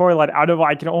use the toilet out of,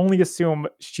 I can only assume,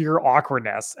 sheer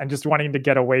awkwardness and just wanting to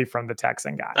get away from the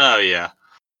Texan guy. Oh yeah.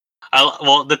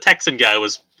 Well, the Texan guy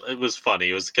was funny.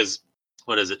 It was because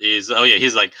what is it? He's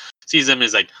like sees him and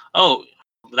he's like, oh,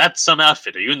 that's some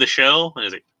outfit. Are you in the show? And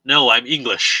he's like, no, I'm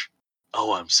English.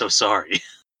 Oh, I'm so sorry.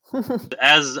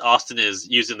 As Austin is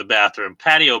using the bathroom,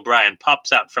 Patty O'Brien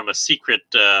pops out from a secret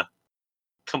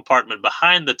compartment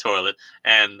behind the toilet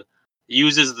and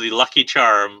uses the Lucky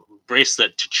Charm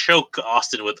bracelet to choke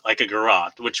Austin with like a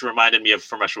garrote, which reminded me of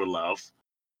From Russia with Love.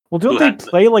 Well, don't Who they had-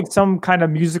 play like some kind of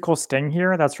musical sting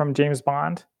here that's from James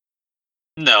Bond?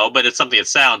 No, but it's something that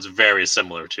sounds very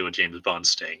similar to a James Bond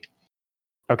sting.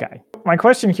 Okay. My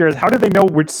question here is, how did they know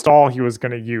which stall he was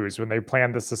going to use when they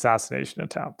planned this assassination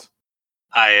attempt?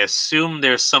 I assume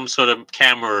there's some sort of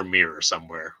camera or mirror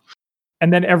somewhere.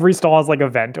 And then every stall has like a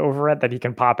vent over it that he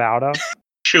can pop out of?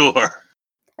 Sure.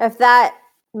 If that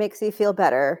makes you feel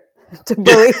better to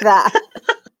believe that.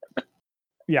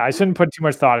 Yeah, I shouldn't put too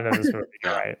much thought into this movie,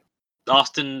 you're right?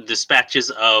 Austin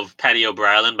dispatches of Patty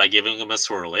O'Brien by giving him a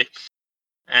swirly.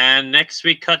 And next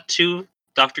we cut to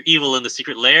Dr. Evil in the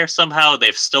secret lair. Somehow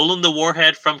they've stolen the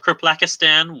warhead from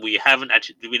Kirkplakistan. We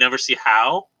never see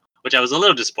how, which I was a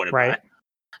little disappointed by. Right.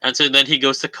 And so then he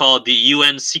goes to call the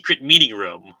UN secret meeting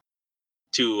room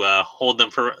to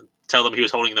tell them he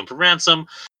was holding them for ransom.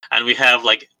 And we have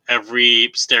like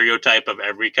every stereotype of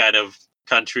every kind of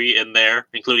country in there,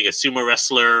 including a sumo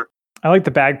wrestler. I like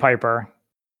the bagpiper.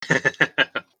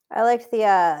 I liked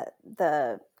the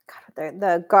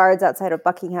guards outside of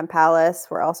Buckingham Palace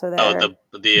were also there. Oh,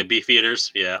 the beef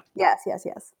eaters, yeah. Yes.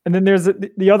 And then there's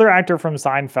the other actor from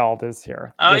Seinfeld is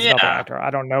here. Oh, There's another yeah. actor. I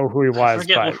don't know who he I was,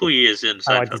 forget but who he is in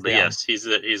I like Seinfeld, his but name. yes, he's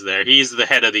there. He's the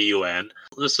head of the UN.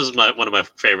 This is one of my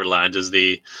favorite lines is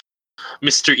the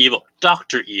Mr. Evil,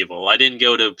 Dr. Evil. I didn't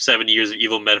go to 7 years of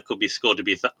evil medical school to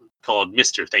be called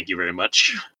Mr. Thank you very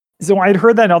much. so I'd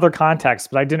heard that in other contexts,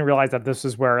 but I didn't realize that this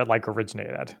is where it like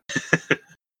originated.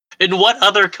 In what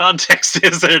other context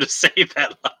is there to say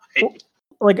that line?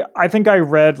 Like, I think I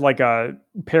read like a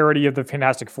parody of the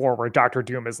Fantastic Four where Dr.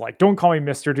 Doom is like, don't call me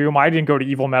Mr. Doom. I didn't go to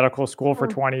evil medical school for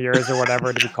 20 years or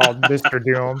whatever to be called Mr.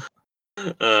 Doom.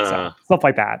 So, stuff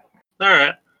like that. All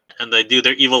right. And they do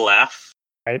their evil laugh.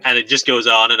 Right. And it just goes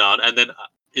on. And then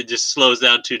it just slows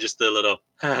down to just a little.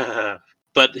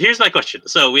 But here's my question.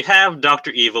 So we have Dr.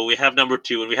 Evil, we have number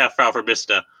 2, and we have Frau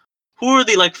Verbista. Who are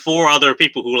the like 4 other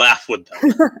people who laugh with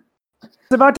them?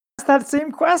 It's about to ask that same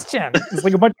question. It's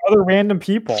like a bunch of other random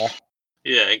people.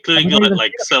 Yeah, including I didn't even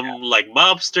like some like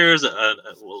mobsters,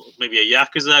 maybe a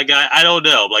Yakuza guy. I don't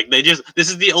know. Like this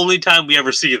is the only time we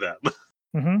ever see them.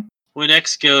 hmm We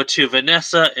next go to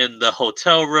Vanessa in the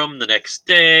hotel room the next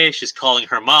day. She's calling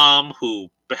her mom, who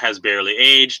has barely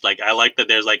aged. Like, I like that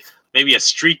there's like maybe a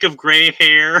streak of gray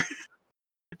hair.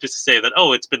 Just to say that,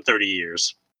 oh, it's been 30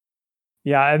 years.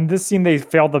 Yeah, and this scene, they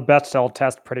failed the Bechdel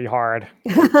test pretty hard.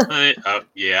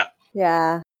 Yeah.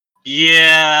 Yeah.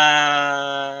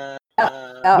 Yeah.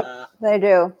 They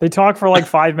do. They talk for like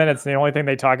 5 minutes, and the only thing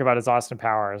they talk about is Austin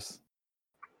Powers.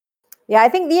 Yeah, I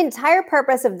think the entire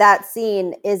purpose of that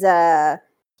scene is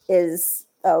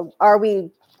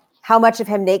how much of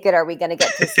him naked are we going to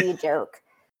get to see joke?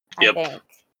 Yep. I think.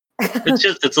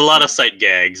 It's a lot of sight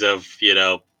gags of,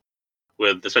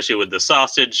 especially with the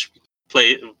sausage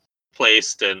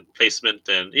placement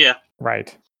and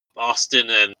Right. Austin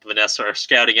and Vanessa are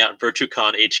scouting out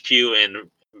VirtueCon HQ in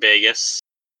Vegas,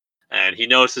 and he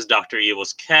notices Dr.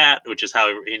 Evil's cat, which is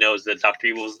how he knows that Dr.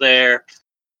 Evil's there.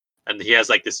 And he has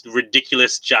like this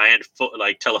ridiculous giant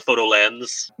telephoto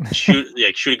lens,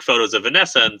 shooting photos of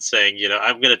Vanessa and saying,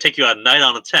 I'm going to take you out night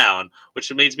on the town, which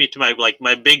leads me to my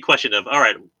big question of, all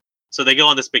right, so they go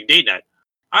on this big date night.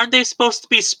 Aren't they supposed to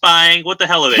be spying? What the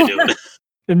hell are they doing?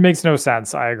 It makes no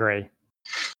sense. I agree.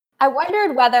 I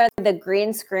wondered whether the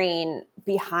green screen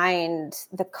behind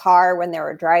the car when they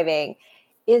were driving,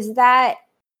 is that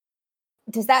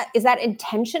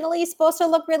intentionally supposed to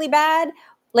look really bad?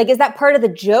 Like, is that part of the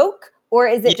joke, or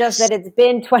is it just that it's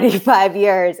been 25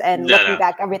 years and looking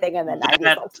back, everything in the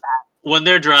 90s looks bad? When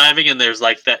they're driving and there's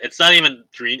like that, it's not even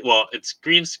green. Well, it's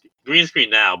green screen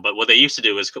now, but what they used to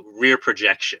do is rear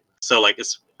projection. So like,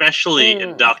 especially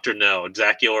in Dr. No,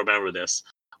 Zach, you'll remember this.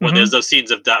 When there's those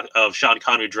scenes of Sean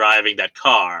Connery driving that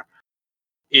car,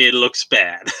 it looks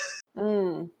bad.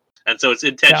 And so it's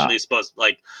intentionally supposed,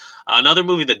 like, another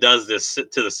movie that does this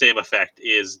to the same effect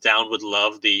is Down with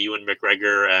Love, the Ewan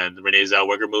McGregor and Renee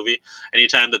Zellweger movie.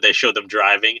 Anytime that they show them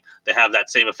driving, they have that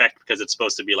same effect because it's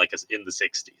supposed to be like in the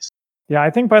 60s. Yeah, I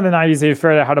think by the 90s they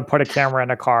figured out how to put a camera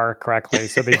in a car correctly,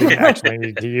 so they didn't actually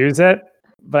need to use it.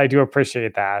 But I do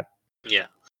appreciate that. Yeah.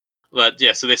 But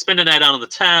yeah, so they spend a night out in the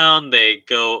town. They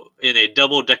go in a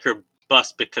double-decker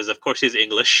bus because, of course, he's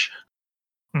English.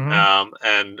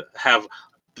 And have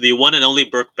the one and only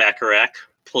Burt Bacharach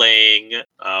playing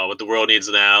What the World Needs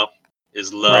Now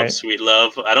is Love, Sweet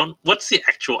Love. What's the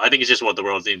actual, I think it's just What the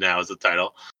World Needs Now is the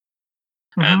title.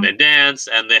 And they dance,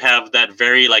 and they have that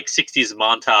very like 60s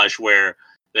montage where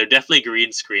they're definitely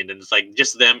green screened, and it's like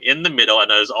just them in the middle,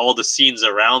 and there's all the scenes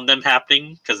around them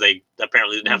happening because they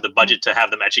apparently didn't have the budget to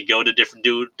have them actually go to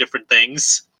do different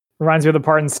things. Reminds me of the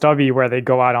part in Stubby where they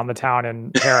go out on the town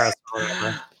in Paris.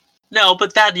 No,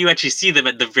 but that you actually see them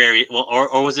at the very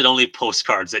or was it only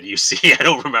postcards that you see? I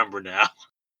don't remember now.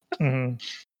 And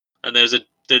there's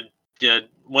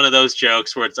one of those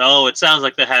jokes where it sounds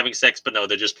like they're having sex, but no,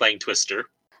 they're just playing Twister.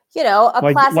 A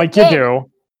classic like game you do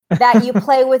that you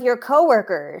play with your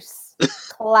coworkers.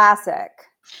 Classic.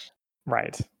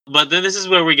 Right. But then this is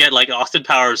where we get like Austin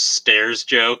Powers stairs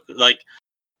joke. Like,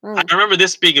 I remember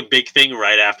this being a big thing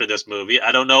right after this movie.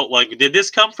 I don't know, like, did this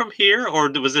come from here,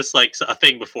 or was this like a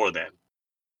thing before then?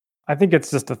 I think it's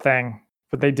just a thing,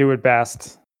 but they do it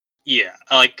best. Yeah,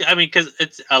 because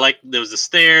there was the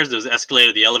stairs, there was the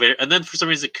escalator, the elevator, and then for some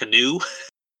reason, canoe.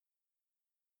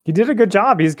 He did a good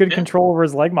job. He's good control over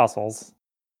his leg muscles.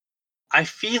 I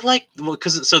feel like,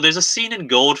 so there's a scene in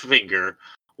Goldfinger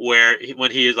where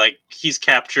when he's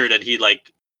captured and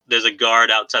there's a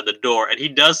guard outside the door, and he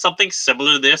does something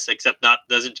similar to this, except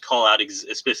doesn't call out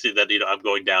explicitly that I'm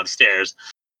going downstairs.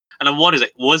 And I'm wondering,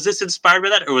 was this inspired by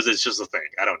that, or was it just a thing?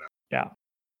 I don't know. Yeah.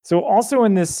 So also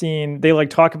in this scene, they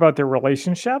talk about their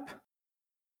relationship,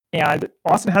 and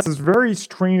Austin has this very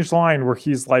strange line where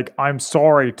he's like, "I'm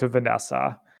sorry" to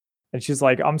Vanessa, and she's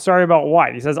like, "I'm sorry about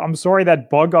what?" He says, "I'm sorry that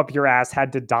bug up your ass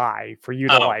had to die for you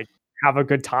to have a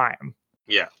good time."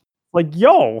 Yeah. Like,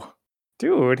 yo,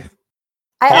 dude.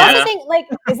 I also think,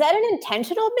 is that an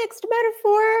intentional mixed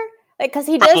metaphor? Because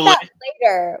he does that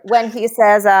later when he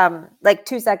says,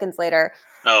 2 seconds later.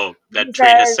 Oh, that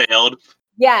train has sailed.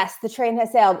 Yes, the train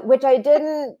has sailed, which I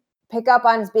didn't pick up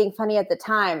on as being funny at the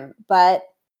time. But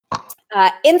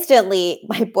instantly,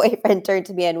 my boyfriend turned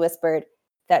to me and whispered,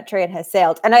 "That train has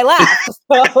sailed." And I laughed.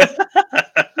 So, you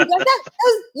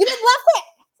didn't laugh it.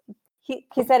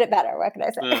 He said it better. What can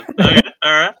I say? Okay,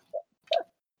 all right.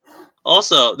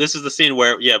 Also, this is the scene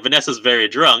where, Vanessa's very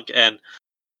drunk, and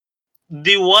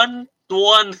the one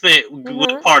thing,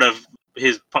 one part of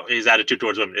his attitude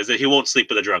towards women is that he won't sleep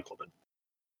with a drunk woman.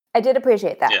 I did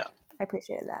appreciate that. Yeah, I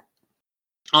appreciated that.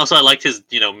 Also, I liked his,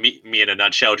 me in a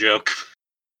nutshell joke.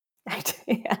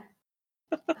 Yeah.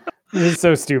 It's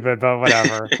so stupid, but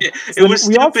whatever. It was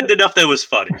stupid enough that it was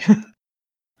funny.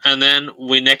 And then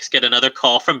we next get another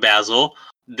call from Basil.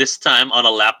 This time on a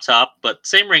laptop, but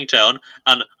same ringtone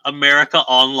on America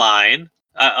Online.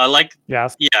 I like.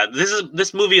 Yes. Yeah.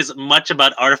 This movie is much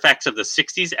about artifacts of the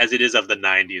 60s as it is of the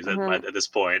 90s at this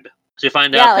point. So you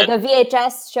find out. Yeah, like a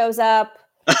VHS shows up.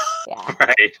 Yeah.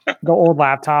 Right. The old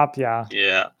laptop. Yeah.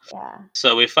 Yeah. Yeah.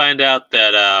 So we find out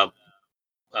that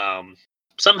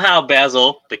somehow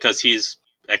Basil, because he's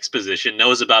exposition,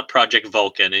 knows about Project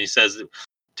Vulcan, and he says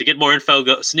to get more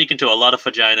info, sneak into a lot of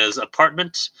Vagina's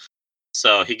apartment.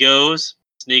 So he goes,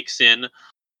 sneaks in.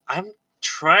 I'm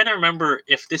trying to remember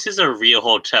if this is a real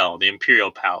hotel, the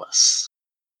Imperial Palace.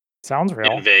 Sounds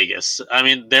real. In Vegas. I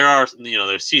mean, there's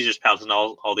Caesar's Palace and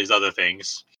all these other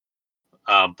things.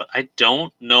 But I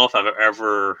don't know if I've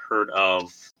ever heard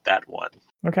of that one.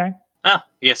 Okay. Ah,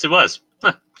 yes, it was.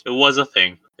 It was a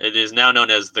thing. It is now known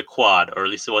as the Quad, or at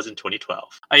least it was in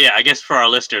 2012. Yeah, I guess for our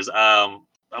listeners,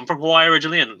 I'm from Hawaii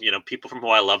originally, and people from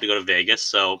Hawaii love to go to Vegas.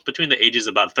 So between the ages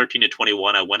of about 13 to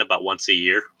 21, I went about once a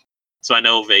year. So I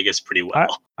know Vegas pretty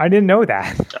well. I didn't know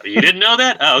that. You didn't know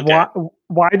that? Oh, okay.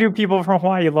 Why do people from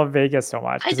Hawaii love Vegas so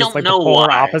much? I don't it's like know the polar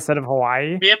why. opposite of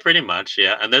Hawaii. Yeah, pretty much.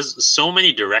 Yeah, and there's so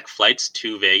many direct flights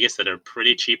to Vegas that are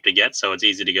pretty cheap to get, so it's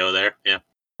easy to go there. Yeah.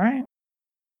 All right.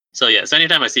 So yes,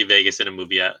 anytime I see Vegas in a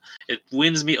movie, it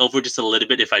wins me over just a little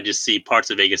bit if I just see parts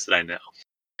of Vegas that I know.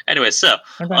 Anyway, so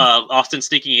Okay. Austin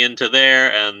sneaking into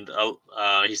there, and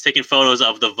he's taking photos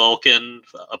of the Vulcan,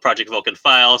 Project Vulcan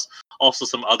files. Also,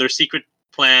 some other secret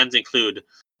plans include,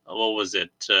 what was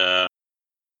it?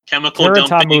 Chemical Carrot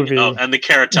Top dumping. movie. Oh, and the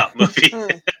Carrot Top movie.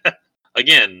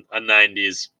 Again, a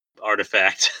 90s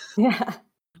artifact. Yeah.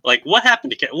 Like, what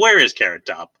happened to where is Carrot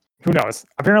Top? Who knows?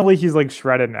 Apparently, he's like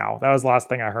shredded now. That was the last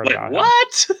thing I heard Wait, about him.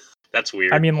 what? That's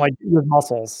weird. I mean, like with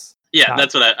muscles. Yeah, not-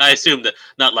 that's what I assumed. That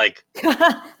not like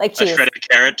Like a cheese. shredded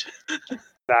carrot.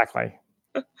 Exactly.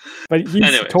 But he's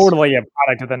Anyways. totally a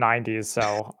product of the 90s,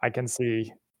 so I can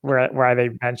see where they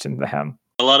mentioned him.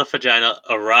 A lot of vagina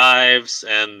arrives,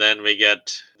 and then we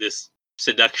get this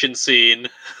seduction scene.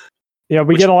 Yeah,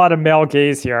 we Which- get a lot of male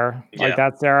gaze here. Yeah. Like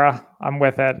that, Sarah. I'm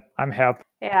with it. I'm hip.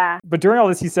 Yeah. But during all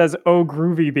this, he says, "Oh,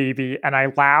 groovy baby," and I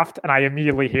laughed, and I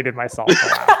immediately hated myself for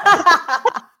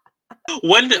laughing.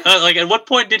 When, at what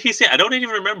point did he say? I don't even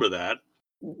remember that.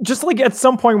 Just like at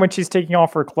some point when she's taking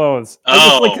off her clothes.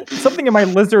 Something in my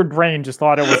lizard brain just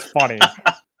thought it was funny.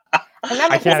 I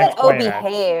remember I he can't said, "Oh, explain it.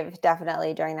 behave,"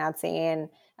 definitely during that scene.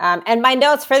 And my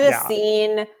notes for this Yeah.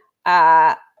 scene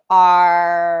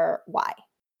are why.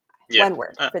 Yeah. One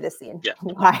word for this scene. yeah.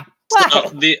 Why? Why? So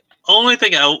the only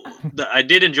thing that I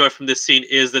did enjoy from this scene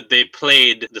is that they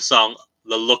played the song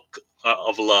 "The Look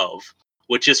of Love,"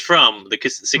 which is from the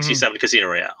 '67 Casino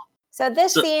Royale. So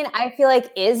this scene, I feel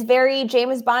like, is very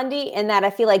James Bondy in that I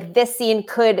feel like this scene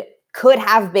could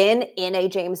have been in a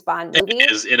James Bond movie. It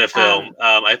is in a film.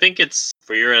 I think it's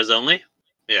For Your Eyes Only.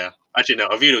 Yeah. Actually, no,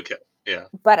 A View to a Kill. Yeah.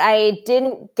 But I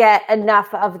didn't get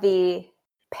enough of the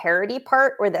parody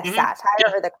part or the Mhm.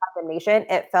 satire or the condemnation.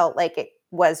 It felt like it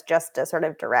was just a sort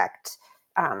of direct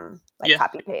Yeah.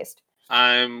 copy paste.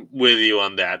 I'm with you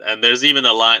on that. And there's even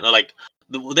a line like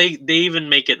they even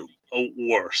make it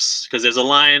worse because there's the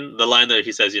line that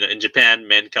he says, in Japan,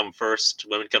 men come first,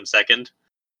 women come second.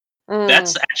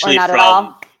 That's actually not at from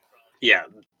all. yeah.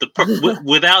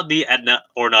 Without the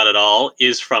or not at all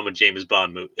is from a James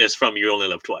Bond movie. Is from You Only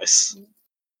Live Twice,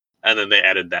 and then they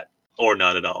added that or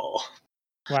not at all.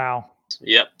 Wow.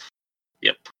 Yep.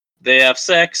 They have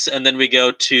sex, and then we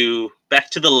go back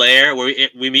to the lair where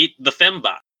we meet the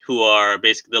Fembot, who are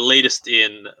basically the latest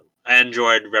in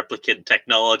android replicant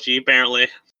technology, apparently.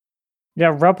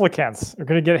 Yeah, replicants. We're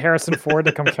gonna get Harrison Ford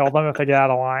to come kill them if they get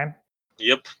out of line.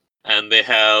 Yep. And they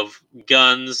have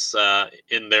guns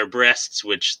in their breasts,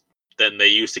 which then they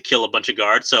use to kill a bunch of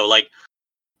guards. So,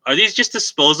 are these just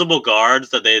disposable guards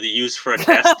that they use for a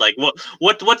test? Like,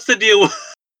 what's the deal?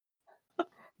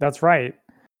 That's right.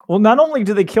 Well, not only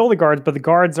do they kill the guards, but the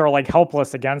guards are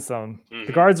helpless against them. Mhm.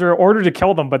 The guards are ordered to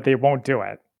kill them, but they won't do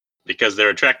it. Because they're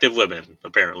attractive women,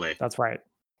 apparently. That's right.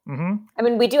 Mm-hmm. I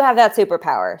mean, we do have that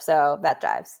superpower, so that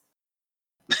jives.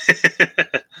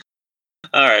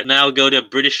 All right, now go to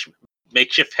British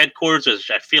makeshift headquarters,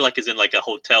 which I feel like is in a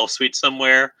hotel suite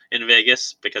somewhere in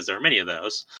Vegas, because there are many of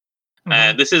those. Mm-hmm.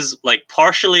 And this is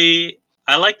partially.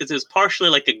 I like this. It's partially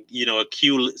like a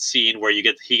Q scene where he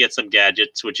gets some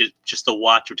gadgets, which is just a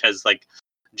watch which has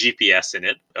GPS in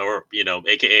it, or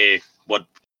AKA what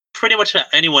pretty much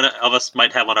any one of us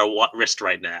might have on our wrist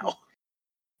right now.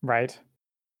 Right.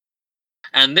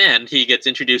 And then he gets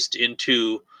introduced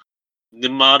into the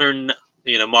modern,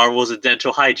 marvels of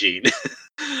dental hygiene,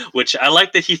 which I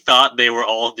like that he thought they were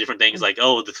all different things. Like,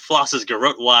 oh, the floss is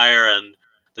garrote wire and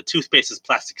the toothpaste is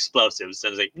plastic explosives.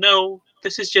 And it's like, no,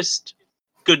 this is just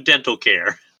good dental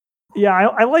care. Yeah,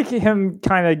 I like him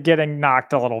kind of getting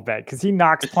knocked a little bit because he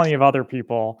knocks plenty of other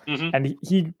people, Mhm. and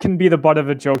he can be the butt of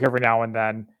a joke every now and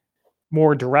then,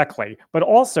 more directly. But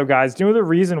also, guys, do you know the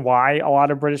reason why a lot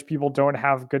of British people don't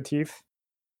have good teeth?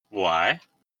 Why?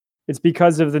 It's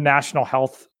because of the national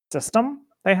health system.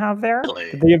 they have there.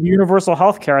 Really? They have universal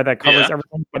health care that covers Yeah.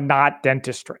 everything, but not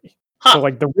dentistry. Huh. So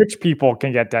like the rich people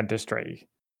can get dentistry,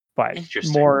 but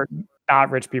Interesting. more not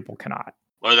rich people cannot.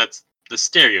 Or that's the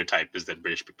stereotype is that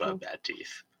British people have bad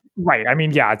teeth. Right. I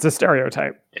mean, yeah, it's a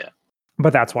stereotype. Yeah.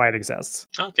 But that's why it exists.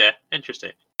 Okay,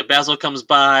 interesting. Basil comes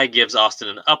by, gives Austin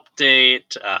an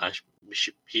update.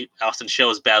 Austin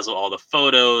shows Basil all the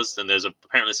photos, and there's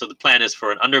apparently so the plan is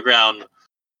for an underground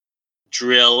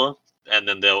drill, and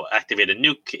then they'll activate a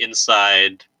nuke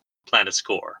inside Planet's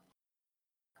core.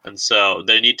 And so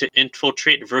they need to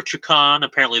infiltrate VirtueCon.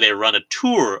 Apparently, they run a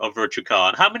tour of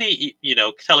VirtueCon. How many,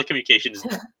 telecommunications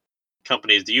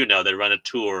companies do you know that run a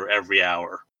tour every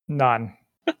hour? None.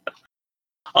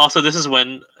 Also, this is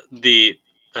when the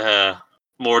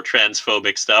more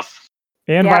transphobic stuff.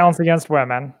 And Yeah. violence against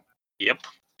women. Yep.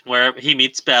 Where he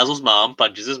meets Basil's mom,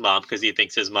 punches his mom because he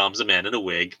thinks his mom's a man in a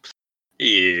wig.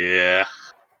 Yeah.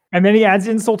 And then he adds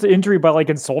insult to injury by like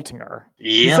insulting her.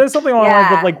 He Yep. says something along the lines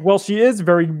Yeah. of like, well, she is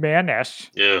very mannish.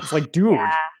 Ugh. It's like, dude,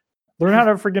 Yeah. learn how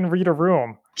to freaking read a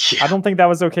room. Yeah. I don't think that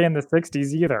was okay in the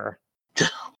 60s either.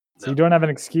 So you don't have an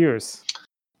excuse.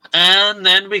 And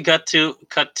then we cut to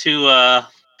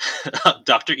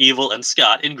Dr. Evil and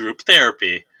Scott in group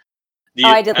therapy.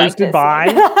 I did like Hosted this.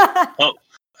 by-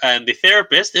 And the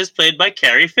therapist is played by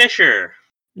Carrie Fisher.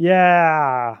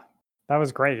 Yeah. That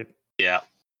was great. Yeah.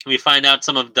 We find out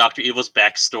some of Dr. Evil's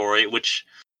backstory, which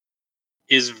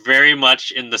is very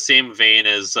much in the same vein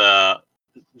as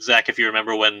Zach, if you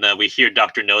remember when we hear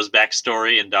Dr. No's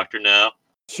backstory in Dr. No.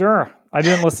 Sure. I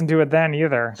didn't listen to it then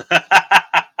either.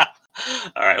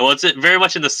 All right. Well, it's very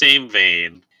much in the same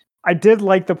vein. I did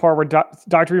like the part where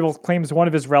Dr. Evil claims one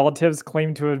of his relatives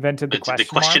claimed to have invented the The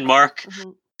question mark.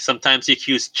 mark. Sometimes he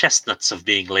accused chestnuts of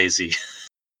being lazy.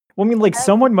 Well, I mean, like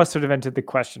someone must have invented the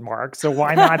question mark, so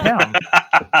why not him?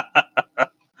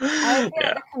 I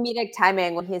feel the comedic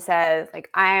timing when he says, like,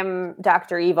 I'm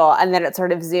Dr. Evil, and then it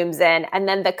sort of zooms in. And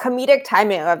then the comedic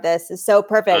timing of this is so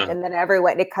perfect. And then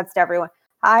it cuts to everyone.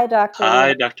 Hi, Dr. Hi,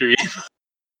 Evil. Dr. Evil.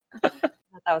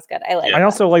 That was good. I like Yeah. I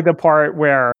also like the part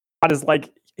where God is like,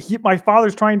 my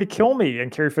father's trying to kill me.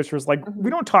 And Carrie Fisher's like, Mhm.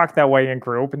 we don't talk that way in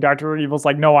group. And Dr. Evil's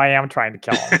like, no, I am trying to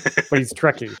kill him. But he's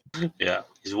tricky. Yeah,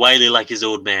 he's wily like his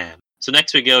old man. So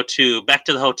next we go back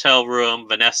to the hotel room.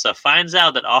 Vanessa finds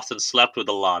out that Austin slept with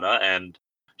Alana, and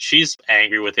she's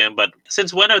angry with him. But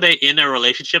since when are they in a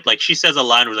relationship? Like, she says a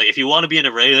line where, like, if you want to be in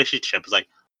a relationship, it's like,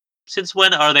 since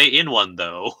when are they in one,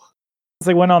 though? It's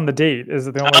like, went on the date is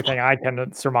the only thing I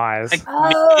can surmise. Like,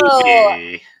 Oh.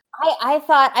 maybe.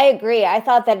 I agree. I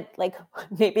thought that like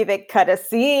maybe they cut a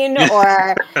scene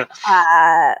or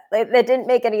that didn't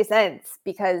make any sense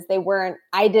because they weren't,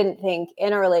 I didn't think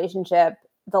in a relationship.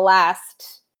 The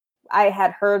last I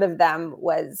had heard of them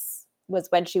was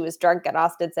when she was drunk and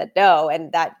Austin said no.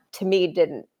 And that to me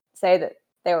didn't say that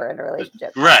they were in a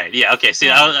relationship. Right. Yeah. Okay. See,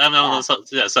 Yeah. so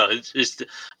it's just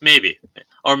maybe,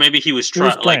 or maybe he was It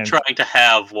was trying strange. to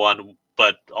have one,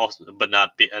 but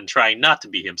not be, and trying not to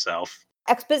be himself.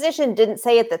 Exposition didn't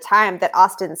say at the time that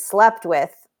Austin slept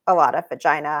with a lot of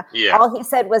vagina. Yeah. All he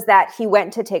said was that he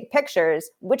went to take pictures,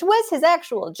 which was his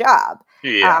actual job.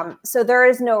 Yeah. So there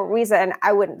is no reason,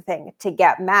 I wouldn't think, to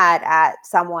get mad at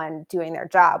someone doing their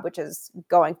job, which is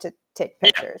going to take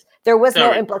pictures. There was no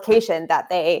Right. implication that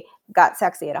they got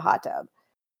sexy in a hot tub.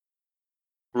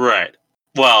 Right.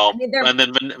 Well, I mean, they're- and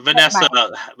then Vanessa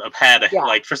had Yeah.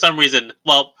 like for some reason,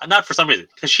 well, not for some reason,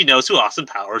 because she knows who Austin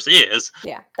Powers is,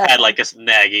 Yeah. had like a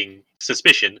nagging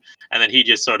suspicion, and then he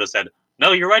just sort of said,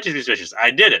 "No, you're right to be suspicious.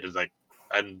 I did it." It's like,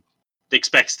 and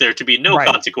expects there to be no Right.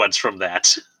 consequence from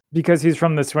that. Because he's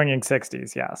from the swinging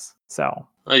 60s, yes. So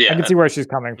Oh yeah. I can see where she's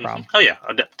coming Mhm. from. Oh yeah.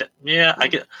 Yeah.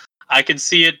 I can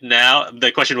see it now.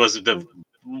 The question was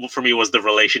for me was the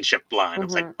relationship line. I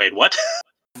was like, wait, what?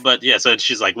 But yeah, so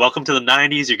she's like, welcome to the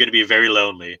 90s. You're going to be very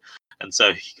lonely. And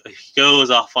so he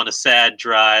goes off on a sad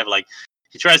drive. Like,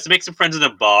 he tries to make some friends in a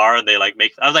bar, and they like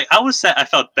I was like, I was sad. I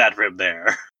felt bad for him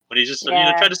there. When he just,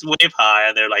 Yeah. tried to wave hi,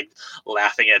 and they're like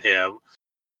laughing at him.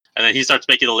 And then he starts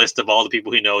making a list of all the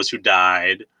people he knows who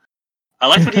died. I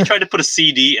like when he tried to put a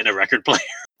CD in a record player.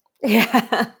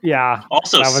 Yeah. Yeah.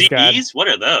 Also, That was good. CDs? What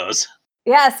are those?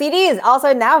 Yeah. CDs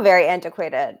also now very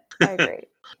antiquated. I agree.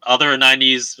 Other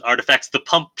 90s artifacts, the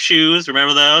pump shoes.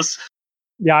 Remember those?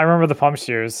 Yeah, I remember the pump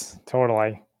shoes.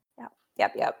 Totally.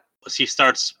 Yep. He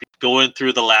starts going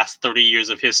through the last 30 years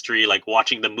of history, like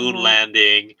watching the moon Mhm.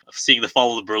 landing, seeing the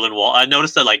fall of the Berlin Wall. I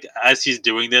noticed that, like, as he's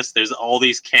doing this, there's all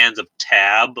these cans of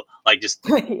Tab, like just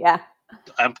Yeah.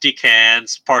 empty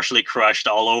cans, partially crushed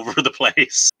all over the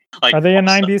place. Like, Are they a so-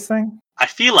 90s thing? I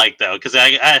feel like, though, because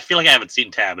I feel like I haven't seen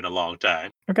Tab in a long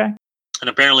time. Okay. And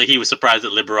apparently he was surprised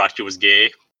that Liberace was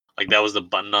gay. Like, that was the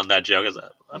button on that joke. I was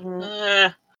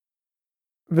like,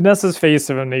 Vanessa's face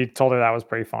when he told her that was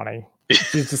pretty funny.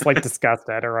 She's just like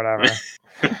disgusted or whatever.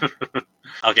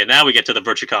 Okay, now we get to the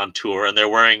VirtueCon tour, and they're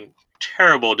wearing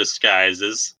terrible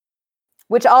disguises.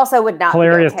 Which also would not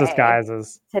Hilarious be okay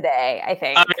disguises. today, I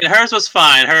think. I mean, hers was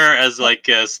fine. Her as like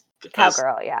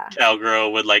Cowgirl, yeah.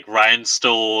 Cowgirl with like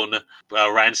rhinestone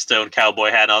cowboy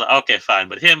hat and all that. Okay, fine.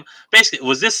 But him, basically,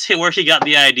 was this where he got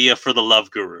the idea for the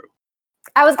Love Guru?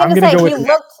 I was going to say, he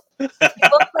looked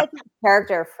like a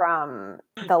character from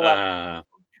the Love.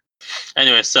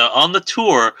 Anyway, so on the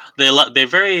tour, they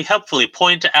very helpfully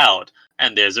point out,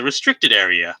 and there's a restricted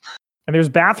area. And there's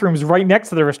bathrooms right next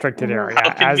to the restricted area,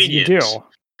 as you do.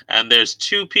 And there's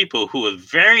two people who have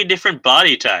very different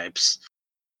body types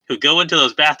who go into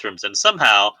those bathrooms, and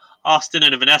somehow Austin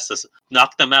and Vanessa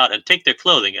knock them out and take their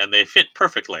clothing, and they fit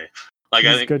perfectly. Like,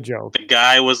 I think good joke. The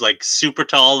guy was like super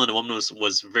tall, and the woman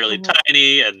was really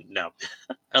tiny, and no.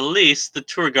 At least the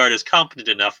tour guide is competent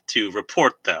enough to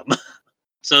report them.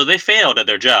 So they failed at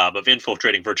their job of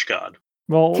infiltrating VirtueCon.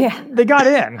 Well, they got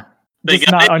in.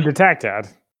 Not undetected.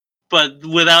 But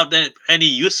without any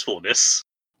usefulness.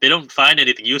 They don't find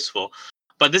anything useful.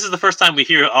 But this is the first time we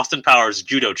hear Austin Powers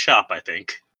judo chop, I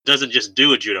think. Doesn't just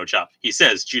do a judo chop. He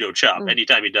says judo chop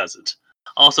anytime he does it.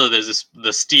 Also, there's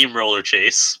the steamroller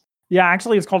chase. Yeah,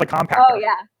 actually, it's called a compactor. Oh,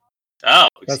 yeah. Oh,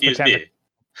 excuse me.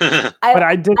 But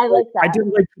I did like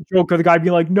the joke of the guy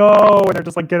being like, no, and they're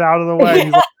just like, get out of the way.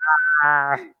 He's like,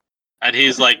 ah. And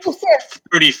he's like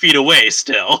 30 feet away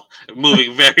still,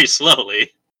 moving very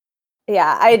slowly.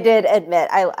 Yeah, I did admit,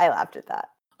 I laughed at that.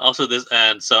 Also,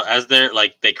 so as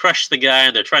they crush the guy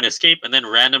and they're trying to escape, and then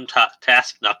Random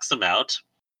Task knocks them out.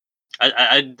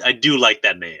 I do like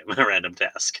that name, Random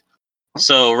Task.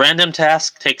 So Random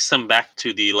Task takes them back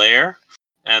to the lair,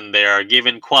 and they are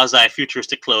given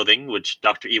quasi-futuristic clothing, which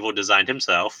Dr. Evil designed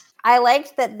himself. I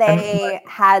liked that they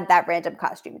had that random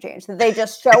costume change. That they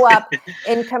just show up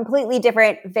in completely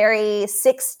different, very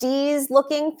 60s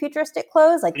looking futuristic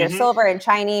clothes. Like they're silver and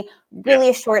shiny,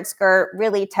 really short skirt,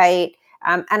 really tight.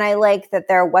 And I like that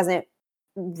there wasn't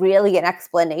really an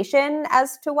explanation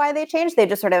as to why they changed. They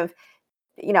just sort of,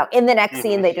 in the next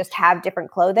scene, they just have different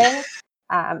clothing.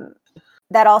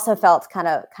 That also felt kind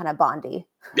of Bondy.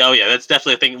 Oh yeah, that's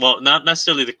definitely a thing. Well, not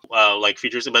necessarily the like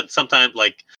features, but sometimes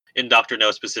like in Dr.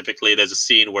 No specifically, there's a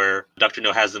scene where Dr.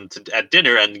 No has them at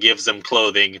dinner and gives them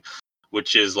clothing,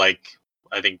 which is like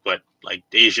I think like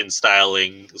Asian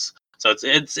stylings. So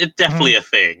it's definitely a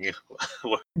thing.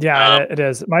 Yeah, it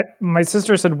is. My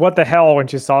sister said, "What the hell?" when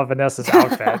she saw Vanessa's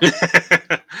outfit.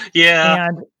 Yeah.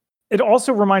 And it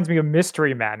also reminds me of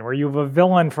Mystery Men, where you have a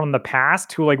villain from the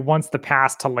past who like wants the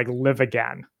past to like live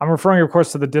again. I'm referring, of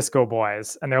course, to the Disco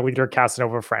Boys and their leader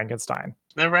Casanova Frankenstein.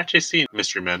 Never actually seen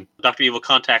Mystery Men. Dr. Evil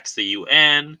contacts the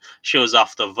UN, shows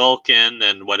off the Vulcan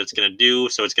and what it's going to do.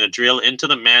 So it's going to drill into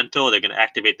the mantle. They're going to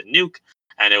activate the nuke,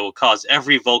 and it will cause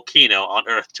every volcano on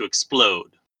Earth to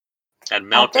explode and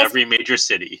melt every major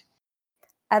city.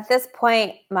 At this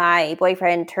point, my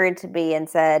boyfriend turned to me and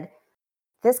said,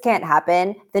 "This can't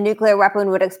happen. The nuclear weapon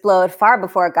would explode far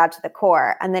before it got to the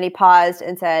core." And then he paused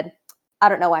and said, "I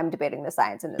don't know why I'm debating the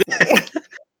science in this movie."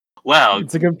 Wow.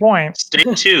 It's a good point. Stay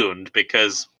tuned,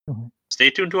 because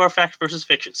stay tuned to our Fact versus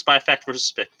Fiction, Spy Fact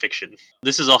versus Fiction.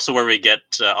 This is also where we get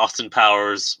Austin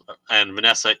Powers and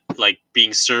Vanessa like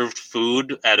being served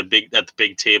food at the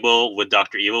big table with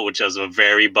Dr. Evil, which is a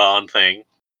very Bond thing.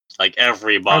 Like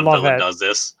every Bond villain does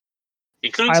this,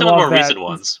 including some of the more recent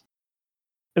ones.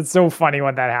 It's so funny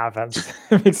when that happens.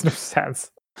 It makes no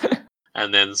sense.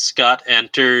 And then Scott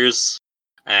enters,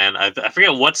 and I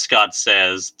forget what Scott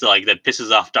says that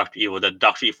pisses off Dr. Evil. That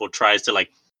Dr. Evil tries to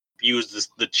use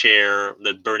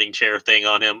the burning chair thing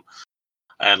on him,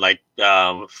 and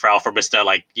Frau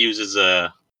Verbista uses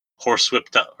a horsewhip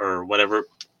or whatever.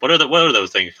 What are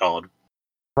those things called?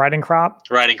 Riding crop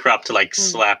to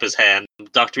slap his hand.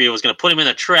 Dr. Evil was going to put him in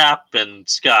a trap, and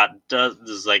Scott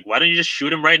is like, "Why don't you just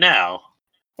shoot him right now?"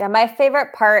 Yeah, my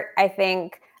favorite part, I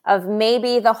think, of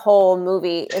maybe the whole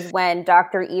movie is when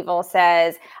Dr. Evil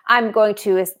says, "I'm going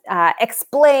to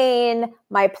explain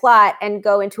my plot and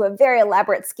go into a very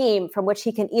elaborate scheme from which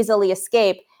he can easily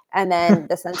escape." And then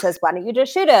the son says, "Why don't you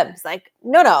just shoot him?" It's like,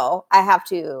 no, I have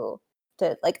to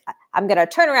I'm going to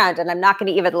turn around and I'm not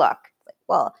going to even look. Like,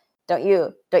 well, don't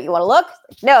you want to look?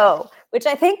 Like, no. Which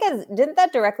I think didn't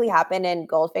that directly happen in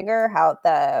Goldfinger? How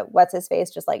the what's his face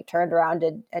just turned around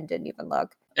and didn't even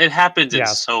look. It happens in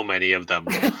so many of them.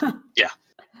 Yeah.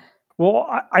 Well,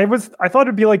 I thought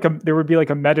it'd be like there would be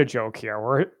like a meta joke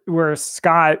here where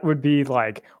Scott would be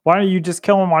like, "Why don't you just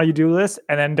kill him? Why don't you do this?"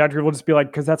 And then Dr. Evil will just be like,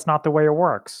 "Because that's not the way it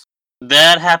works."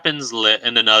 That happens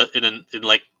in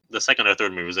like the second or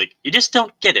third movie. It's like, you just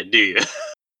don't get it, do you?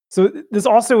 So this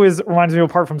also reminds me of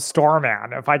a part from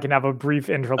Starman, if I can have a brief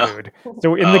interlude.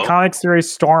 So in the comic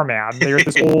series Starman, there's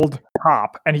this old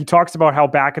cop, and he talks about how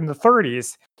back in the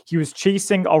 30s, he was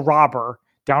chasing a robber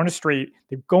down the street.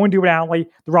 They go into an alley.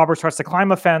 The robber starts to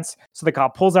climb a fence. So the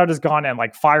cop pulls out his gun and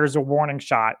like fires a warning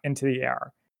shot into the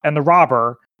air. And the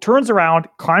robber turns around,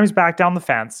 climbs back down the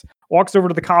fence, walks over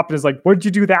to the cop and is like, "What did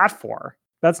you do that for?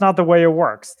 That's not the way it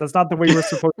works. That's not the way we're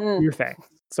supposed to do things."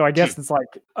 So I guess it's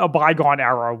like a bygone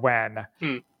era when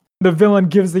the villain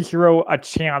gives the hero a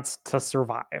chance to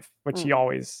survive, which he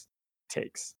always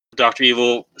takes. Dr.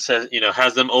 Evil says,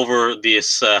 has them over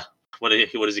this, what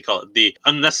does he call it? The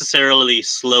unnecessarily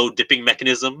slow dipping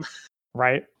mechanism.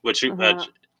 Right. Which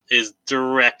is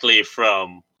directly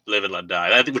from Live and Let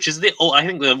Die. Which is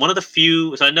one of the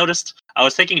few. So I noticed, I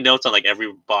was taking notes on like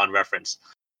every Bond reference.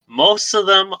 Most of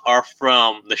them are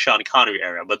from the Sean Connery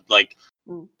era, but like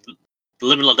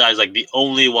Live and Let Die is like the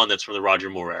only one that's from the Roger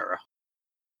Moore era.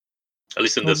 At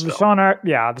least in this film.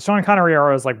 The Sean Connery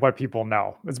era is like what people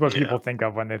know. It's what people think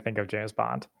of when they think of James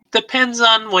Bond. Depends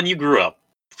on when you grew up.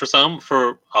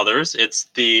 For others, it's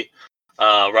the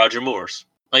Roger Moore's.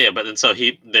 Oh yeah, but then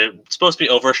they're supposed to be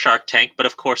over Shark Tank, but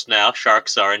of course now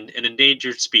sharks are an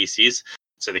endangered species,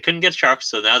 so they couldn't get sharks.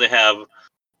 So now they have,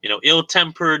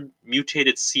 ill-tempered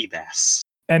mutated sea bass.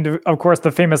 And of course,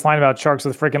 the famous line about sharks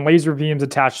with freaking laser beams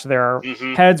attached to their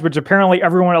heads, which apparently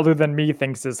everyone other than me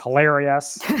thinks is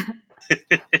hilarious.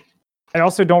 I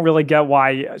also don't really get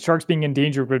why sharks being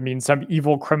endangered would mean some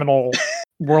evil criminal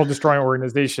world-destroying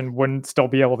organization wouldn't still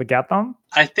be able to get them.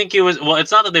 I think it was,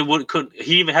 it's not that they couldn't.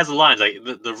 He even has the lines, like,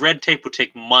 the red tape would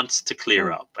take months to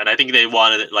clear up. And I think they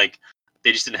wanted it, like,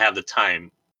 they just didn't have the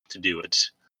time to do it.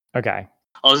 Okay.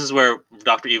 Oh, this is where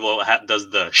Dr. Evil does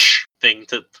the shh thing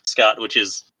to Scott, which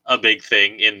is a big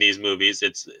thing in these movies.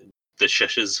 It's the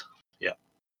shushes. Yeah.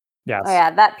 Yes. Oh, yeah.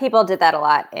 That people did that a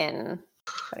lot in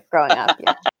growing up.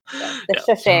 Yeah. The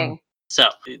shushing. So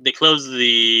they close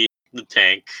the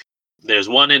tank. There's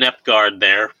one inept guard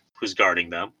there who's guarding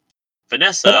them.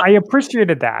 Vanessa. But I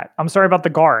appreciated that. I'm sorry about the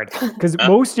guard, because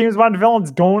most James Bond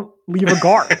villains don't leave a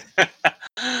guard.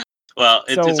 Well,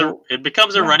 it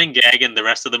becomes a running gag in the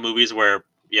rest of the movies where,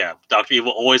 Dr.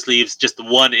 Evil always leaves just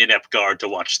one inept guard to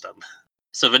watch them.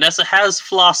 So Vanessa has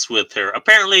floss with her.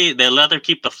 Apparently, they let her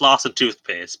keep the floss and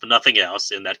toothpaste, but nothing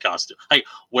else in that costume. Like,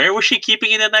 where was she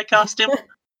keeping it in that costume?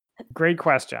 Great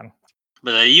question.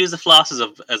 But they use the floss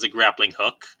as a grappling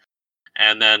hook.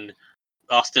 And then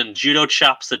Austin judo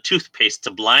chops the toothpaste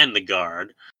to blind the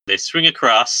guard. They swing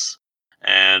across,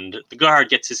 and the guard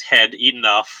gets his head eaten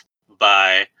off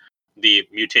by the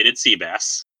mutated sea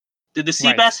bass. Did the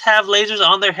sea bass have lasers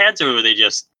on their heads, or were they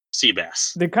just sea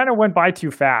bass? They kind of went by too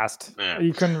fast. Yeah.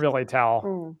 You couldn't really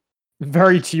tell.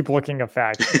 Very cheap looking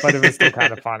effect, but it was still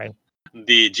kind of funny.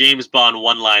 The James Bond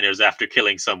one-liners after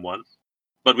killing someone.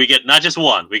 But we get not just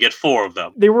one, we get 4 of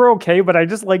them. They were okay, but I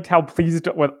just liked how pleased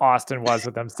what Austin was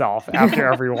with himself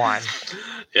after every one.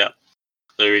 Yeah.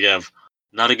 There we have,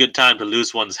 not a good time to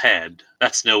lose one's head.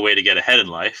 That's no way to get ahead in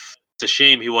life. It's a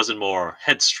shame he wasn't more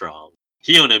headstrong.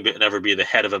 He'll never be the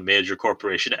head of a major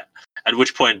corporation. At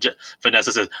which point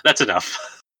Vanessa says, "That's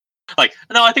enough." Like,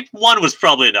 no, I think 1 was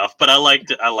probably enough, but I liked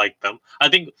them. I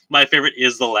think my favorite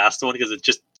is the last one because it's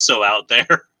just so out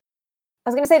there. I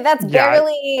was going to say, that's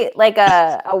barely like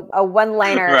a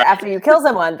one-liner after you kill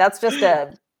someone. That's just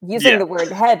using the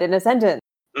word head in a sentence.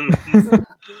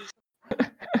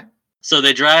 So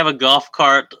they drive a golf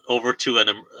cart over to an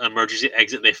emergency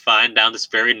exit they find down this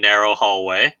very narrow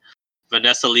hallway.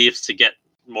 Vanessa leaves to get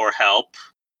more help.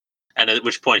 And at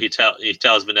which point he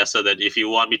tells Vanessa that if you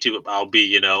want me to, I'll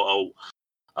be,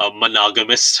 a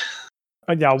monogamist.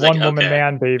 One-woman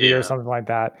man baby or something like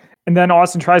that. And then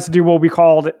Austin tries to do what we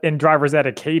called in Driver's Ed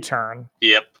a K-turn.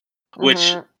 Yep.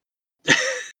 Which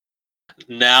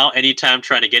now, anytime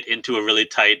trying to get into a really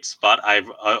tight spot,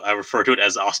 I refer to it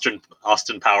as Austin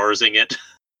Powersing it.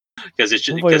 Because it's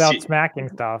just without smacking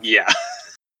stuff. Yeah.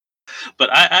 But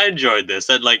I enjoyed this.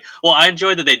 And I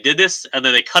enjoyed that they did this and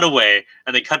then they cut away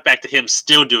and they cut back to him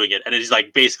still doing it. And it's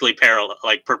like basically parallel,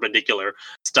 like perpendicular,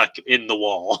 stuck in the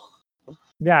wall.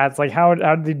 Yeah, it's like, how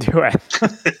did he do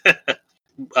it?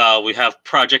 We have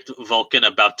Project Vulcan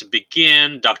about to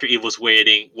begin. Dr. Evil's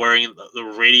wearing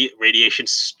the radiation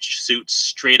suit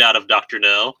straight out of Dr.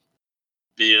 No.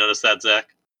 Did you notice that, Zach?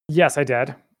 Yes, I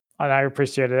did. And I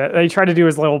appreciated it. He tried to do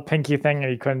his little pinky thing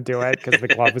and he couldn't do it because the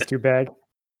glove was too big.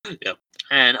 Yep.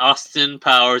 And Austin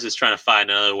Powers is trying to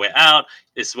find another way out.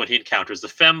 This is when he encounters the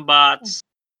fembots.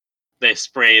 They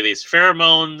spray these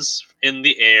pheromones in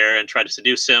the air and try to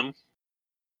seduce him.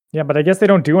 Yeah, but I guess they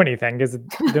don't do anything because it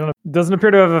doesn't appear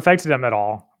to have affected him at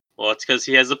all. Well, it's because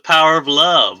he has the power of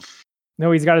love.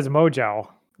 No, he's got his mojo,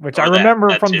 which Oh, I remember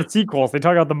that from too. the sequels. They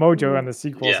talk about the mojo in the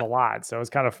sequels Yeah. a lot, so it's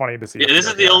kind of funny to see. Yeah, it this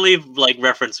is the here. only like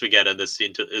reference we get in this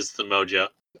scene is the mojo.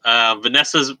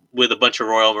 Vanessa's with a bunch of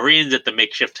Royal Marines at the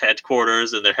makeshift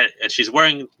headquarters, and and she's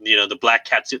wearing the black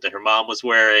catsuit that her mom was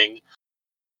wearing.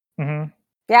 Mm-hmm.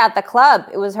 Yeah, at the club.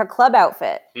 It was her club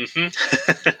outfit.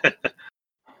 Mm-hmm.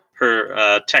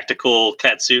 Her tactical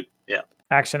catsuit. Yeah.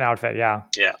 Action outfit, yeah.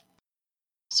 Yeah.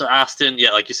 So Austin,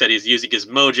 like you said, he's using his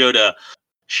mojo to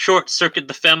short circuit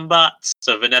the fembots.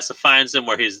 So Vanessa finds him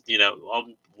where he's,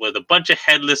 with a bunch of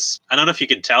headless. I don't know if you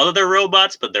can tell that they're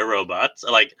robots, but they're robots.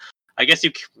 Like, I guess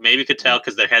you maybe could tell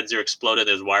because their heads are exploded.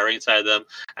 There's wiring inside them,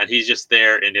 and he's just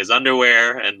there in his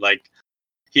underwear, and like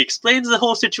he explains the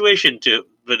whole situation to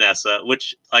Vanessa,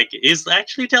 which like is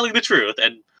actually telling the truth,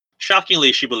 and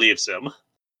shockingly, she believes him.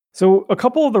 So a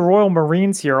couple of the Royal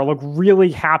Marines here look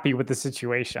really happy with the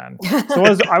situation. So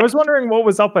I was wondering what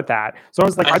was up with that. So I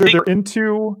was like, they're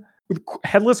into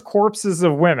headless corpses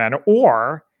of women,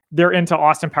 or they're into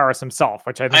Austin Powers himself,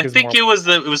 which I think it was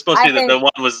supposed to be that the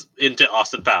one was into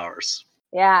Austin Powers.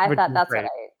 Yeah, I thought that's what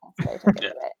I took into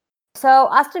it. So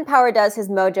Austin Powers does his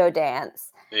mojo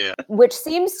dance, which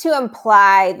seems to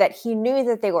imply that he knew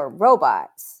that they were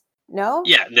robots. No?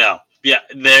 Yeah, no. Yeah,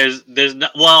 there's no,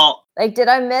 well, like, did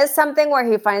I miss something where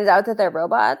he finds out that they're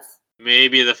robots?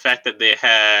 Maybe the fact that they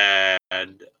had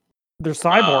they're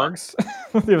cyborgs.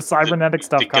 They have cybernetic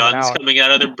stuff coming out. The guns coming out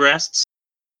of their breasts.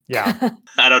 Yeah.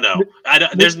 I don't know.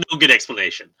 There's no good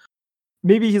explanation.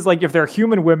 Maybe he's like, if they're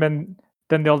human women,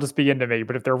 then they'll just be into me.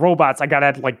 But if they're robots, I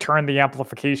gotta like turn the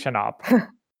amplification up.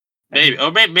 Maybe, or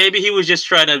maybe he was just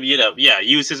trying to,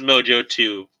 use his mojo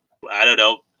to, I don't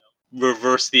know,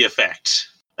 reverse the effect,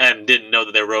 and didn't know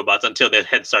that they're robots until their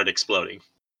head started exploding.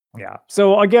 Yeah.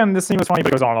 So again, this scene was funny, but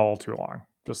it goes on a little too long,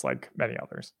 just like many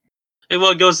others.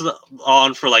 It goes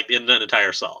on for like an entire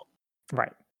assault.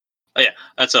 Right. Oh, yeah.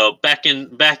 And so back in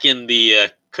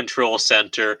the control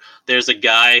center, there's a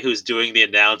guy who's doing the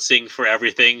announcing for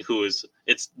everything.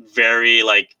 It's very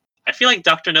like, I feel like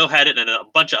Dr. No had it in a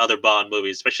bunch of other Bond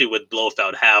movies, especially with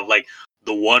Blofeld, have like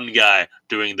the one guy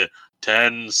doing the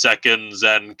 10 seconds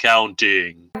and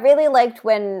counting. I really liked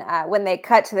when they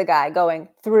cut to the guy going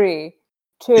 3,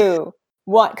 2,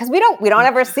 1, because we don't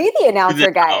ever see the announcer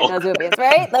guy in those movies,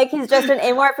 right? Like he's just an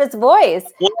amorphous voice.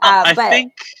 Well, I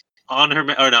think on her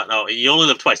or no, you only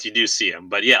live twice. You do see him,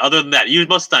 but yeah, other than that,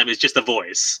 most of the time it's just a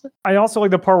voice. I also like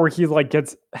the part where he like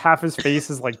gets half his face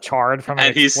is like charred from an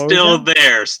and he's explosion. Still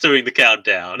there, doing the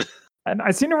countdown. And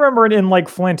I seem to remember in like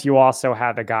Flint, you also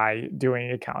had a guy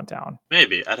doing a countdown.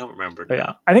 Maybe I don't remember. But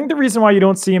yeah, I think the reason why you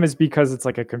don't see him is because it's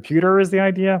like a computer is the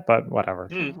idea, but whatever.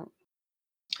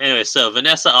 Anyway, so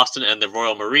Vanessa, Austin, and the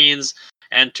Royal Marines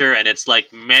enter, and it's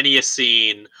like many a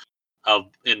scene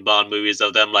in Bond movies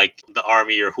of them, like the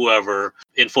army or whoever,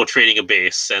 infiltrating a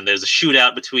base, and there's a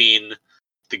shootout between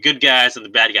the good guys and the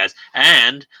bad guys.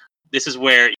 And this is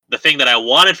where the thing that I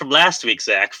wanted from last week,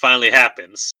 Zach, finally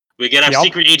happens. We get our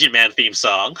Secret Agent Man theme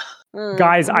song.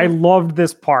 Guys, I loved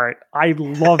this part. I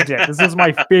loved it. This is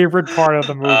my favorite part of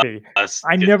the movie.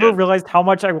 I never realized how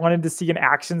much I wanted to see an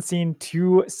action scene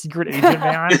to Secret Agent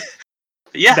Man.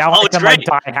 Yeah, it's great.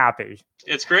 Die happy.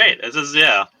 It's great.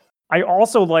 I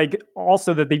also like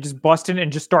that they just bust in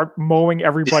and just start mowing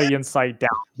everybody in sight down.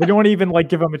 They don't even like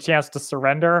give them a chance to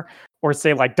surrender or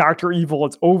say like Dr. Evil,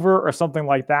 it's over or something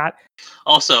like that.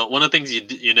 Also, one of the things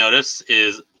you notice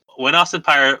is when Austin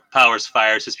Powers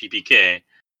fires his PPK,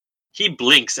 he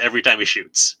blinks every time he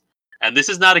shoots. And this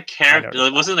is not a character.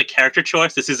 It wasn't a character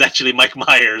choice. This is actually Mike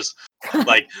Myers,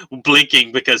 like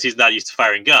blinking because he's not used to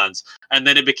firing guns. And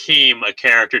then it became a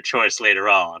character choice later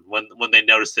on when they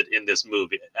noticed it in this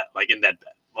movie,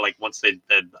 once they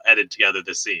edited together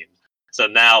this scene. So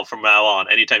now, from now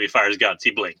on, anytime he fires guns,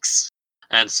 he blinks.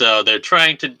 And so they're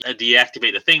trying to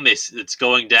deactivate the thing. It's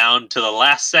going down to the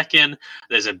last second.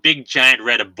 There's a big giant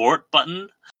red abort button,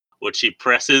 which he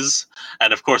presses.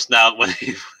 And of course, now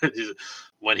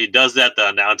when he does that, the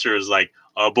announcer is like,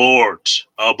 abort,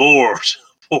 abort,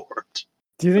 abort.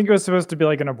 Do you think it was supposed to be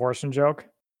like an abortion joke?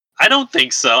 I don't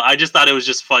think so. I just thought it was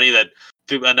just funny that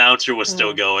the announcer was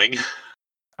still going.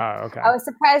 Oh, okay. I was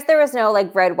surprised there was no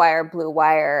like red wire, blue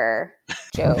wire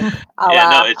joke.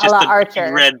 It's just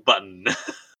a red button.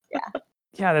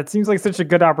 Yeah, that seems like such a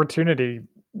good opportunity.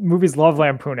 Movies love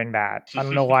lampooning that. I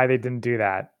don't know why they didn't do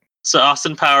that. So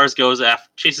Austin Powers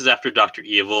chases after Dr.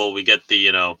 Evil. We get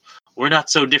the, "We're not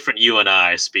so different, you and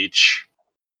I" speech.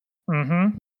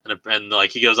 Mm-hmm. And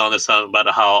like he goes on this about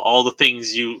how all the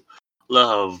things you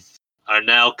love are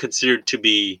now considered to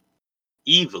be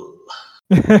evil.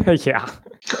 Yeah.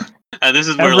 And this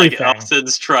is where like Everything.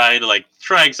 Austin's trying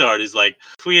so hard. He's like,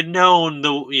 if we had known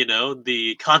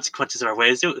the consequences of our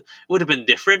ways, it would have been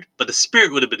different, but the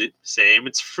spirit would have been the same.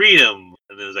 It's freedom.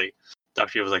 And then it's like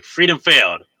Dr. Evil was like, freedom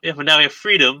failed. Yeah, but now we have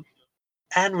freedom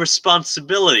and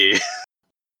responsibility.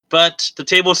 But the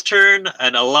tables turn,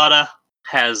 and Alana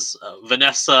has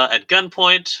Vanessa at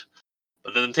gunpoint.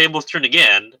 But then the tables turn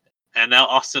again, and now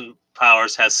Austin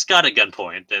Powers has Scott at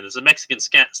gunpoint, and it's a Mexican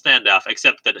standoff,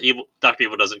 except that Dr.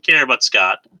 Evil doesn't care about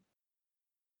Scott.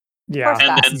 Yeah,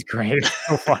 And this is great.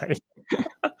 So funny.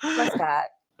 What's that?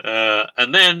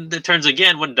 And then it turns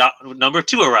again when number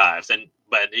 2 arrives,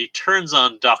 but he turns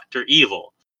on Dr.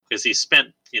 Evil because he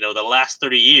spent the last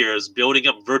 30 years building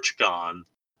up Verticon,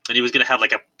 and he was going to have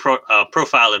like a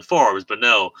profile in Forbes, but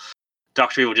no,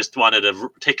 Dr. Evil just wanted to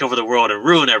take over the world and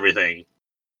ruin everything.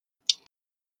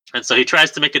 And so he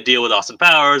tries to make a deal with Austin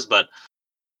Powers, but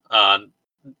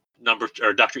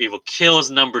Dr. Evil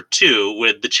kills number 2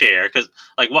 with the chair. Because,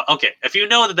 okay, if you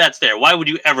know that that's there, why would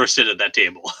you ever sit at that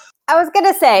table? I was going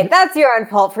to say, that's your own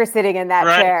fault for sitting in that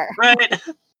chair. Right.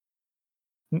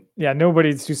 Yeah,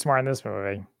 nobody's too smart in this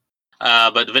movie.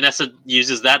 But Vanessa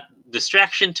uses that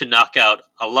distraction to knock out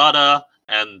Alana,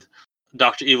 and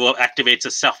Dr. Evil activates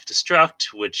a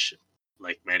self-destruct, which,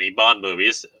 like many Bond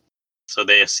movies, so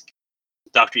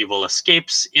Dr. Evil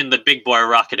escapes in the big boy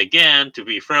rocket again to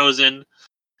be frozen,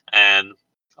 and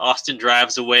Austin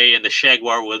drives away in the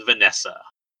Jaguar with Vanessa.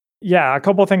 Yeah, a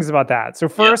couple of things about that. So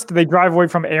first, they drive away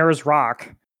from Ayers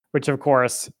Rock, which of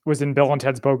course was in Bill and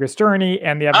Ted's Bogus Journey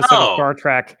and the episode of Star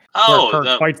Trek where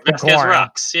Kirk fights the Vasquez Gorn.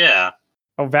 Rocks, yeah.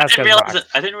 Oh, Vasquez Rocks.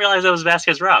 I didn't realize that was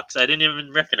Vasquez Rocks. I didn't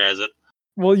even recognize it.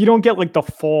 Well, you don't get like the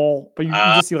full, but you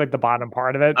just see like the bottom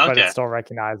part of it, but it's still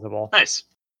recognizable. Nice.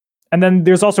 And then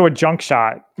there's also a junk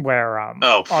shot where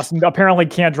Austin apparently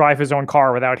can't drive his own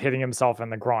car without hitting himself in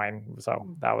the groin.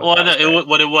 So that was. Well,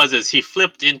 what it was is he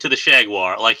flipped into the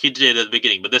Jaguar like he did at the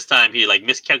beginning, but this time he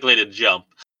miscalculated the jump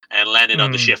and landed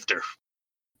on the shifter.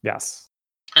 Yes.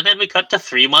 And then we cut to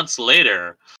 3 months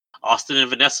later. Austin and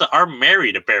Vanessa are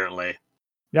married, apparently.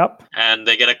 Yep. And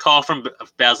they get a call from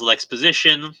Basil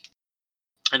Exposition,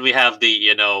 and we have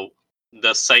the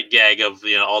sight gag of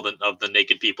all the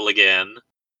naked people again.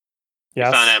 Yes.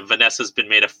 We found out Vanessa's been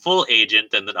made a full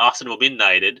agent, and that Austin will be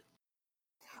knighted.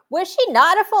 Was she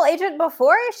not a full agent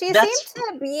before? She seemed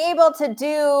to be able to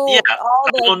do all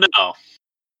the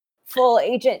full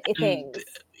agent things.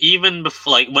 Even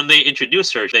before, when they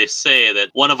introduce her, they say that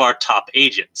one of our top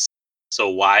agents. So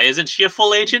why isn't she a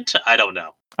full agent? I don't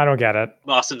know. I don't get it.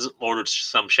 Austin's ordered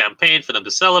some champagne for them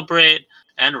to celebrate,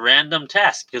 and Random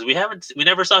Task, because we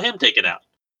never saw him taken out,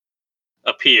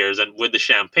 appears and with the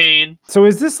champagne. So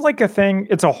is this like a thing?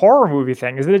 It's a horror movie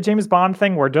thing. Is it a James Bond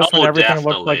thing where just when everything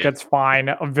looks like it's fine,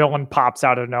 a villain pops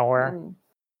out of nowhere?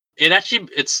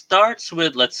 It starts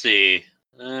with, let's see,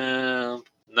 not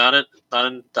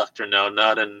in Doctor No,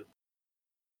 not in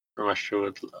From Russia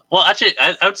with Love. Well, actually,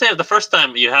 I would say the first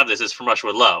time you have this is From Russia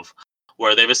with Love,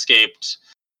 where they've escaped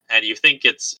and you think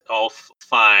it's all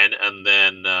fine, and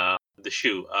then the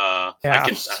shoe.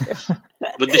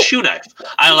 With the shoe knife.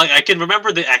 I can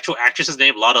remember the actual actress's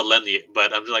name, Lotta Lenny,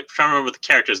 but I'm just trying to remember the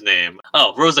character's name.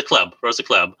 Oh, Rosa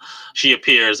Klebb. She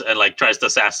appears and tries to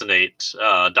assassinate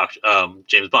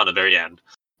James Bond at the very end.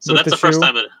 So that's the first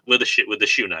time with the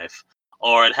shoe knife.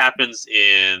 Or it happens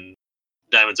in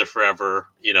Diamonds Are Forever.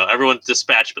 Everyone's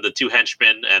dispatched but the 2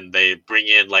 henchmen, and they bring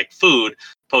in food,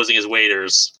 posing as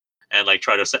waiters, and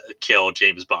try to kill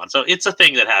James Bond. So it's a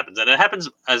thing that happens, and it happens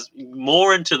as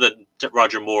more into the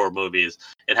Roger Moore movies.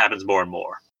 It happens more and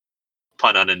more.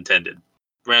 Pun unintended.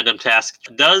 Random Task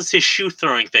does his shoe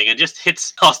throwing thing and just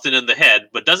hits Austin in the head,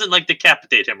 but doesn't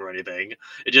decapitate him or anything.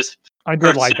 It just hurts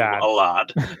him a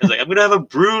lot. It's I'm gonna have a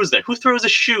bruise there. Who throws a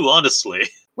shoe, honestly?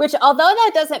 Which, although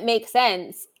that doesn't make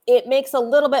sense, it makes a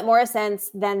little bit more sense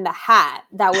than the hat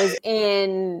that was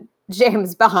in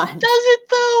James Bond. Does it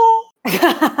though?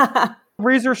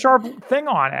 Razor sharp thing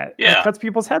on it. Yeah. It cuts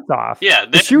people's heads off. Yeah.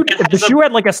 The shoe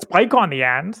had a spike on the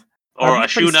end. Or a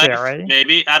shoe knife,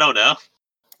 maybe. I don't know.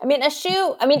 Just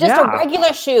a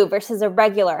regular shoe versus a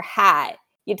regular hat.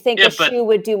 You'd think a shoe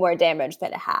would do more damage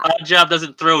than a hat. Odd Job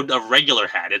doesn't throw a regular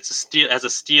hat. It has a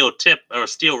steel tip or a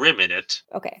steel rim in it.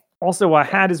 Okay. Also, a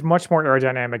hat is much more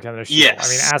aerodynamic than a shoe.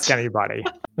 Yes. Ask anybody.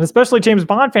 And especially James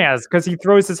Bond fans, because he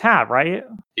throws his hat, right?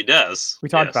 He does. We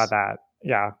talked about that.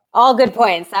 Yeah. All good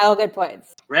points. All good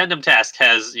points. Random Task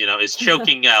is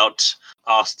choking out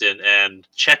Austin, and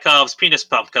Chekhov's penis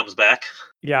pump comes back.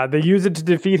 Yeah, they use it to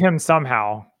defeat him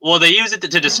somehow. Well, they use it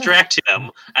to distract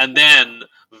him, and then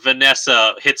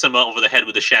Vanessa hits him over the head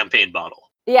with a champagne bottle.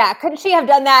 Yeah, couldn't she have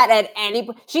done that at any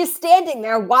point? She's standing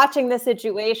there watching the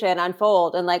situation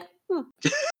unfold and like,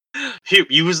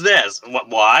 Use this.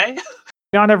 Why?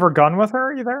 Not ever gun with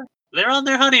her either? They're on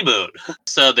their honeymoon.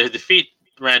 So they defeat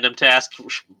Random Task,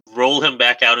 roll him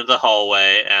back out into the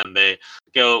hallway, and they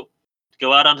go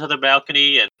out onto the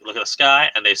balcony and look at the sky,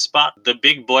 and they spot the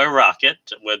big boy rocket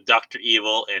with Dr.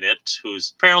 Evil in it,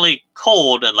 who's apparently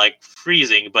cold and like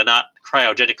freezing, but not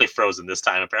cryogenically frozen this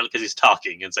time, apparently because he's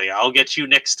talking and saying, "I'll get you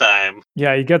next time."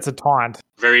 Yeah, he gets a taunt.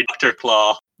 Very Dr.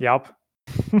 Claw. Yep.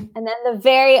 and then the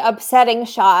very upsetting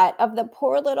shot of the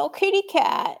poor little kitty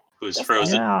cat. Who's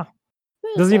frozen. Yeah.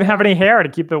 Doesn't even have any hair to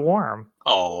keep it warm.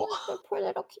 Oh. The poor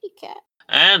little kitty cat.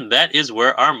 And that is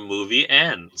where our movie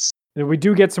ends. We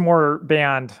do get some more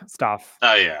band stuff.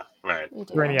 Oh, yeah. Right.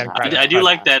 During the end credits. I do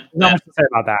like that. Not much to say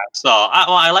about that. Song.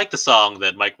 I like the song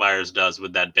that Mike Myers does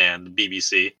with that band,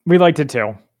 BBC. We liked it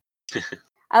too.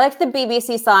 I liked the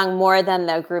BBC song more than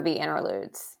the groovy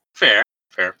interludes. Fair.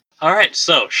 All right,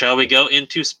 so shall we go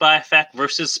into Spy Fact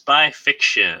versus Spy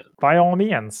Fiction? By all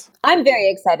means. I'm very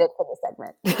excited for this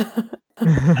segment.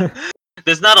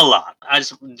 There's not a lot. I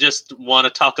just want to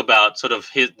talk about sort of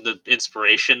the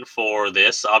inspiration for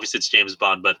this. Obviously, it's James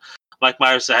Bond, but Mike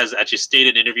Myers has actually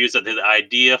stated in interviews that the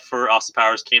idea for Austin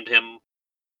Powers came to him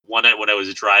one night when I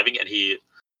was driving, and he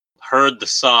heard the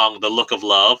song "The Look of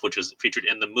Love," which was featured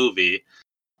in the movie,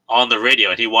 on the radio,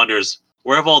 and he wonders,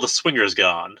 where have all the swingers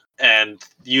gone? And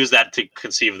use that to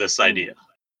conceive this idea.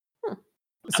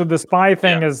 So the spy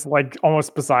thing is like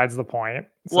almost besides the point.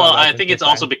 So well, I think it's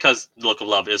also because The Look of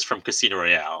Love is from Casino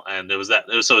Royale, and it was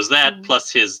that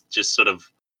plus his just sort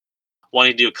of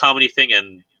wanting to do a comedy thing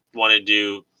and wanting to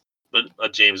do a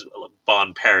James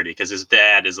Bond parody, because his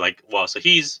dad is like, well, so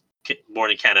he's born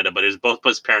in Canada, but both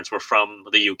his parents were from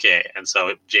the UK, and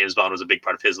so James Bond was a big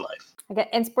part of his life.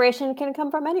 Inspiration can come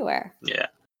from anywhere. Yeah.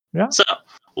 So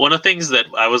one of the things that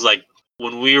I was like,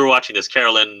 when we were watching this,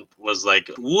 Carolyn was like,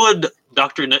 would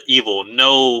Dr. Evil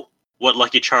know what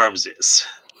Lucky Charms is?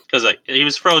 Because he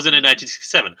was frozen in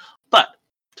 1967. But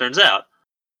turns out,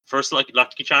 first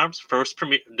Lucky Charms,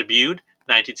 debuted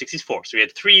 1964. So we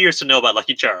had 3 years to know about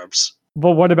Lucky Charms.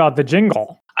 But what about the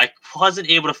jingle? I wasn't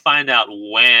able to find out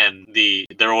when the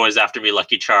 "They're Always After Me"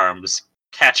 Lucky Charms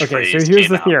catchphrase came out. Okay, so here's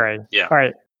the theory. Yeah. All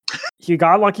right. He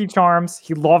got Lucky Charms.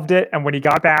 He loved it. And when he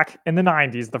got back in the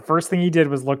 90s, the first thing he did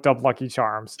was looked up Lucky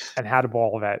Charms and had a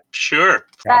ball of it. Sure.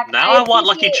 Zach, now I want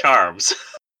Lucky Charms.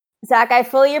 Zach, I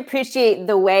fully appreciate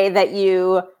the way that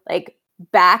you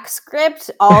back script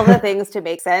all the things to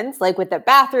make sense, like with the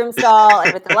bathroom stall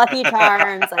and with the Lucky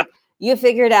Charms. Like you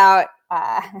figured out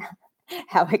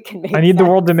how it can make sense. I need the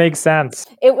world to make sense.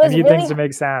 I need things to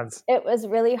make sense. It was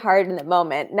really hard in the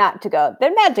moment not to go,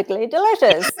 they're magically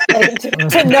delicious,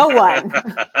 to no one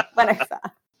when I saw.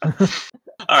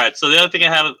 All right, so the other thing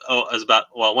I have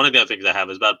one of the other things I have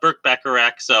is about Burt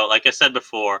Bacharach. So like I said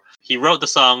before, he wrote the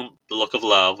song "The Look of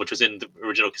Love," which was in the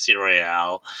original Casino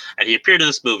Royale, and he appeared in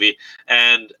this movie.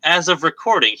 And as of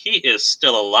recording, he is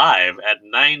still alive at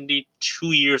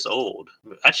 92 years old.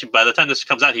 Actually, by the time this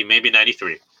comes out, he may be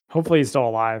 93. Hopefully he's still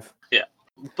alive. Yeah.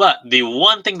 But the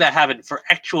one thing that happened for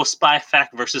actual Spy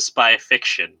Fact versus Spy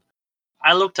Fiction,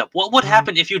 I looked up what would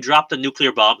happen if you dropped a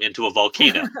nuclear bomb into a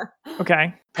volcano.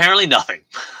 Okay. Apparently nothing.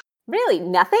 Really?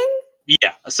 Nothing?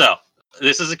 Yeah. So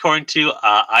this is according to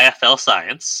IFL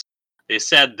Science. They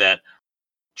said that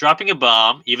dropping a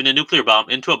bomb, even a nuclear bomb,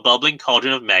 into a bubbling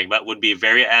cauldron of magma would be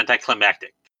very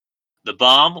anticlimactic. The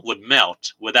bomb would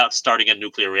melt without starting a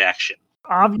nuclear reaction.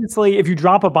 Obviously, if you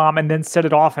drop a bomb and then set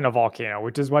it off in a volcano,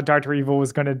 which is what Dr. Evil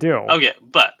was going to do. Okay.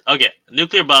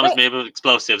 Nuclear bomb is made of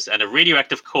explosives and a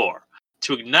radioactive core.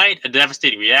 To ignite a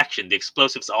devastating reaction, the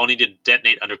explosives all need to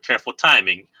detonate under careful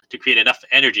timing to create enough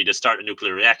energy to start a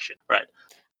nuclear reaction.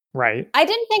 Right. I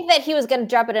didn't think that he was going to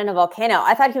drop it in a volcano.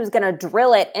 I thought he was going to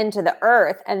drill it into the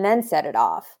earth and then set it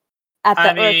off at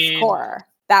the Earth's core.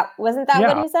 Wasn't that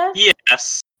what he said?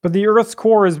 Yes. But the Earth's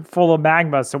core is full of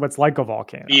magma, so it's like a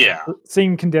volcano. Yeah.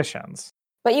 Same conditions.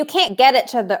 But you can't get it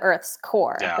to the Earth's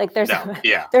core.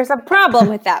 There's a problem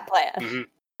with that plan. Mm-hmm.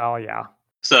 Oh, yeah.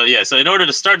 So in order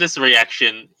to start this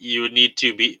reaction, you would need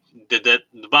to be the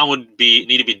bomb would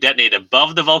need to be detonated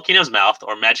above the volcano's mouth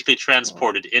or magically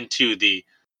transported into the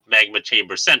magma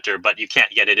chamber center, but you can't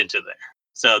get it into there.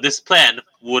 So this plan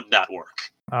would not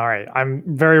work. All right. I'm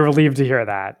very relieved to hear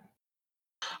that.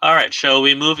 All right, shall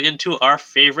we move into our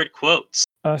favorite quotes?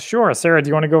 Sure. Sarah, do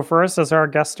you want to go first as our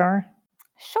guest star?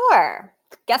 Sure.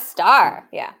 Guest star.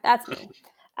 Yeah, that's me.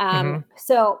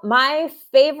 So my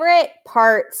favorite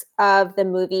parts of the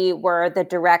movie were the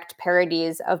direct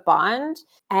parodies of Bond.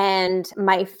 And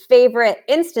my favorite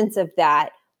instance of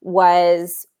that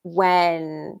was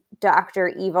when Dr.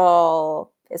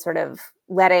 Evil is sort of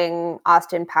letting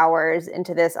Austin Powers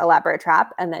into this elaborate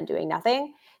trap and then doing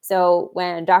nothing. So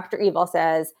when Dr. Evil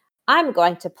says, I'm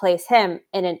going to place him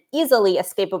in an easily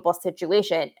escapable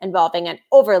situation involving an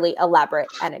overly elaborate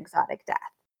and exotic death,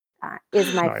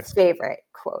 is my favorite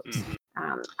quote.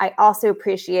 I also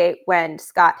appreciate when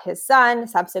Scott, his son,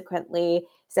 subsequently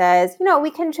says,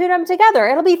 we can shoot them together.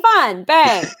 It'll be fun.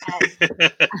 Bang.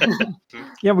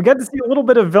 Yeah, we got to see a little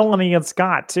bit of villainy in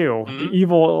Scott, too. The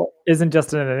evil isn't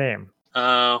just in a name.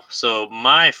 So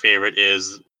my favorite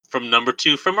is from number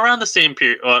 2, from around the same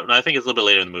period. Well, I think it's a little bit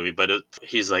later in the movie, but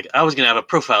he's like, I was going to have a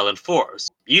profile in force.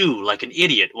 You, like an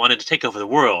idiot, wanted to take over the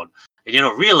world. And you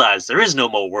don't realize there is no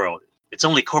more world. It's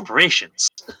only corporations.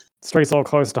 Strikes a little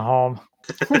close to home.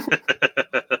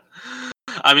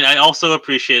 I mean, I also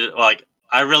appreciate it. Like,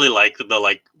 I really like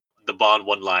the Bond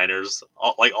one-liners,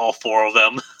 all 4 of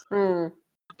them.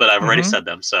 But I've already said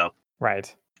them, so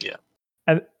right. Yeah.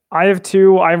 And I have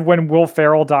 2. I have when Will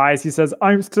Ferrell dies. He says,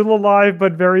 "I'm still alive,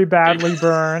 but very badly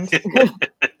burned."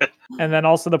 And then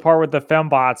also the part with the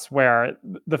fembots, where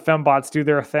the fembots do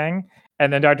their thing,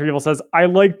 and then Dr. Evil says, "I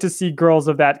like to see girls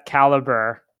of that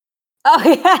caliber." Oh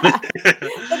yeah,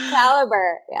 the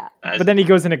caliber. Yeah. But then he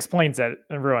goes and explains it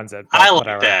and ruins it. I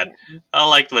like that. I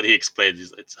liked what he explained.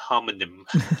 It's a homonym.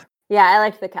 Yeah, I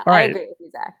liked the caliber. Right. I agree with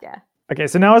you, Zach. Yeah. Okay,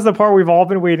 so now is the part we've all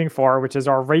been waiting for, which is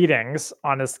our ratings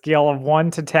on a scale of 1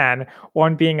 to 10.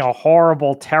 1 being a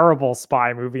horrible, terrible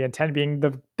spy movie, and 10 being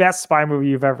the best spy movie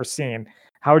you've ever seen.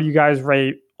 How do you guys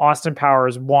rate Austin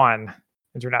Powers 1,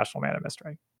 International Man of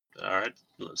Mystery? All right.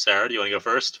 Sarah, do you want to go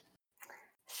first?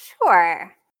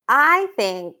 Sure. I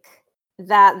think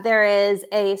that there is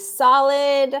a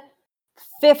solid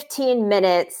 15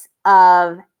 minutes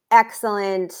of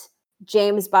excellent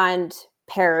James Bond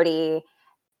parody,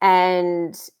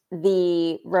 and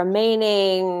the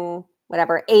remaining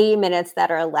 80 minutes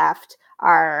that are left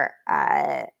are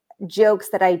jokes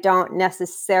that I don't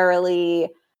necessarily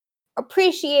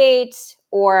appreciate,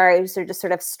 or just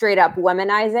sort of straight up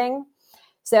womanizing.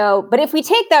 So, but if we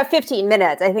take that 15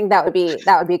 minutes, I think that would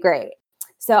be great.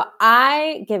 So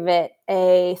I give it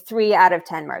a 3 out of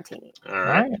 10 martini. All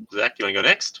right. Zach, you want to go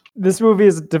next? This movie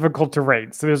is difficult to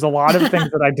rate. So there's a lot of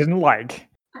things that I didn't like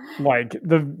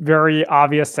the very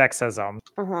obvious sexism.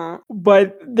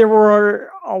 But there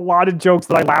were a lot of jokes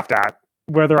that I laughed at,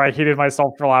 whether I hated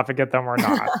myself for laughing at them or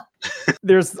not.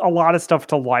 There's a lot of stuff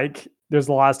to like. There's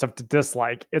a lot of stuff to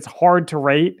dislike. It's hard to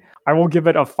rate. I will give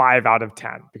it a 5 out of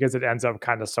 10 because it ends up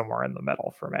kind of somewhere in the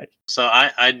middle for me. So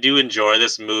I do enjoy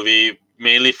this movie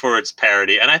mainly for its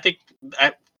parody. And I think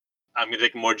I'm going to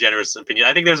take a more generous opinion.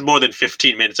 I think there's more than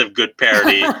 15 minutes of good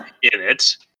parody in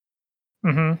it.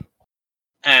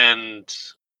 And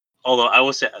although I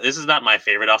will say this is not my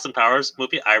favorite Austin Powers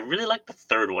movie, I really like the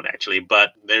third one actually.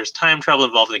 But there's time travel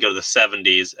involved, and they go to the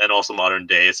 70s and also modern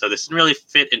day. So this didn't really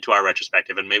fit into our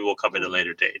retrospective, and maybe we'll cover it at a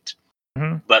later date.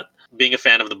 But being a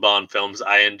fan of the Bond films,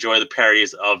 I enjoy the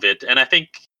parodies of it, and I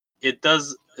think it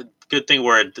does a good thing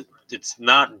where it's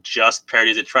not just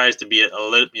parodies. It tries to be a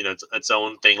little, its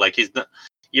own thing. Like he's not,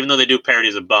 even though they do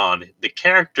parodies of Bond, the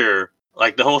character,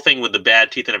 like the whole thing with the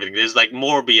bad teeth and everything, there's like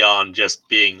more beyond just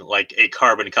being like a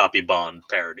carbon copy Bond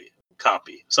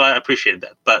copy. So I appreciated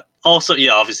that. But also,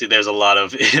 yeah, obviously there's a lot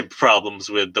of problems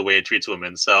with the way it treats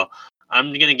women. So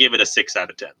I'm gonna give it a 6 out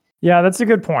of 10. Yeah, that's a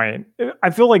good point.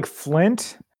 I feel like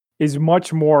Flint is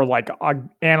much more like an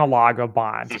analog of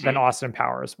Bond than Austin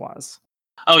Powers was.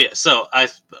 Oh yeah, so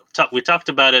we talked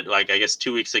about it like I guess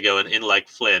 2 weeks ago in Like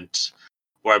Flint,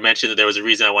 where I mentioned that there was a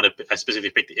reason I specifically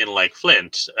picked In Like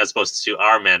Flint as opposed to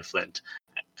Our Man Flint,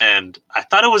 and I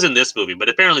thought it was in this movie, but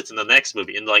apparently it's in the next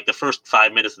movie. In like the first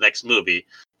 5 minutes of the next movie,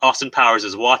 Austin Powers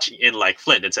is watching In Like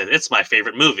Flint and says it's my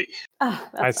favorite movie. Oh,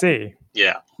 I see.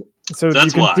 Yeah. So you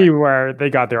can see where they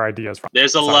got their ideas from.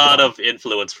 There's a lot of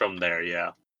influence from there,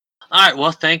 yeah. All right,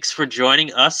 well, thanks for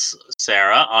joining us,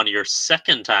 Sarah, on your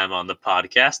second time on the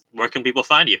podcast. Where can people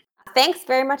find you? Thanks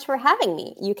very much for having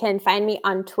me. You can find me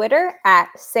on Twitter at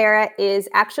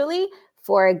SarahIsActually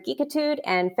for geekitude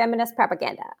and feminist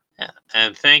propaganda. Yeah.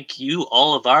 And thank you,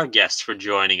 all of our guests, for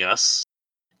joining us.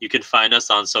 You can find us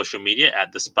on social media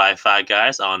at the Spy-Fi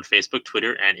Guys on Facebook,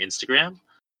 Twitter, and Instagram.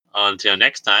 Until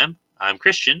next time, I'm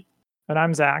Christian. And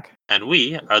I'm Zach. And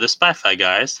we are the Spy-Fi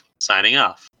Guys, signing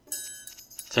off.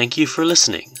 Thank you for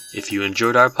listening. If you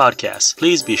enjoyed our podcast,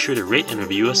 please be sure to rate and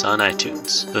review us on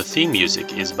iTunes. The theme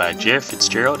music is by Jer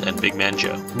Fitzgerald and Big Man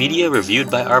Joe. Media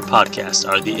reviewed by our podcast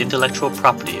are the intellectual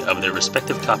property of their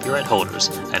respective copyright holders,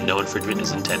 and no infringement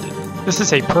is intended. This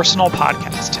is a personal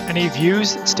podcast. Any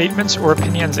views, statements, or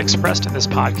opinions expressed in this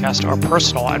podcast are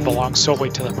personal and belong solely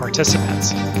to the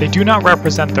participants. They do not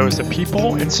represent those of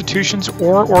people, institutions,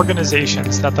 or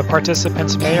organizations that the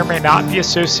participants may or may not be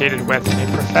associated with in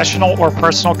a professional or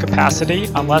personal capacity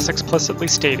unless explicitly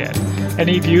stated.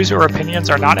 Any views or opinions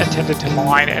are not intended to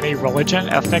malign any religion,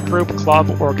 ethnic group,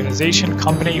 club, organization,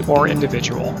 company, or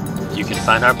individual. You can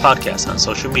find our podcast on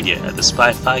social media at the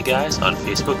Spy Fi Guys on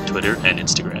Facebook, Twitter, and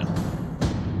Instagram.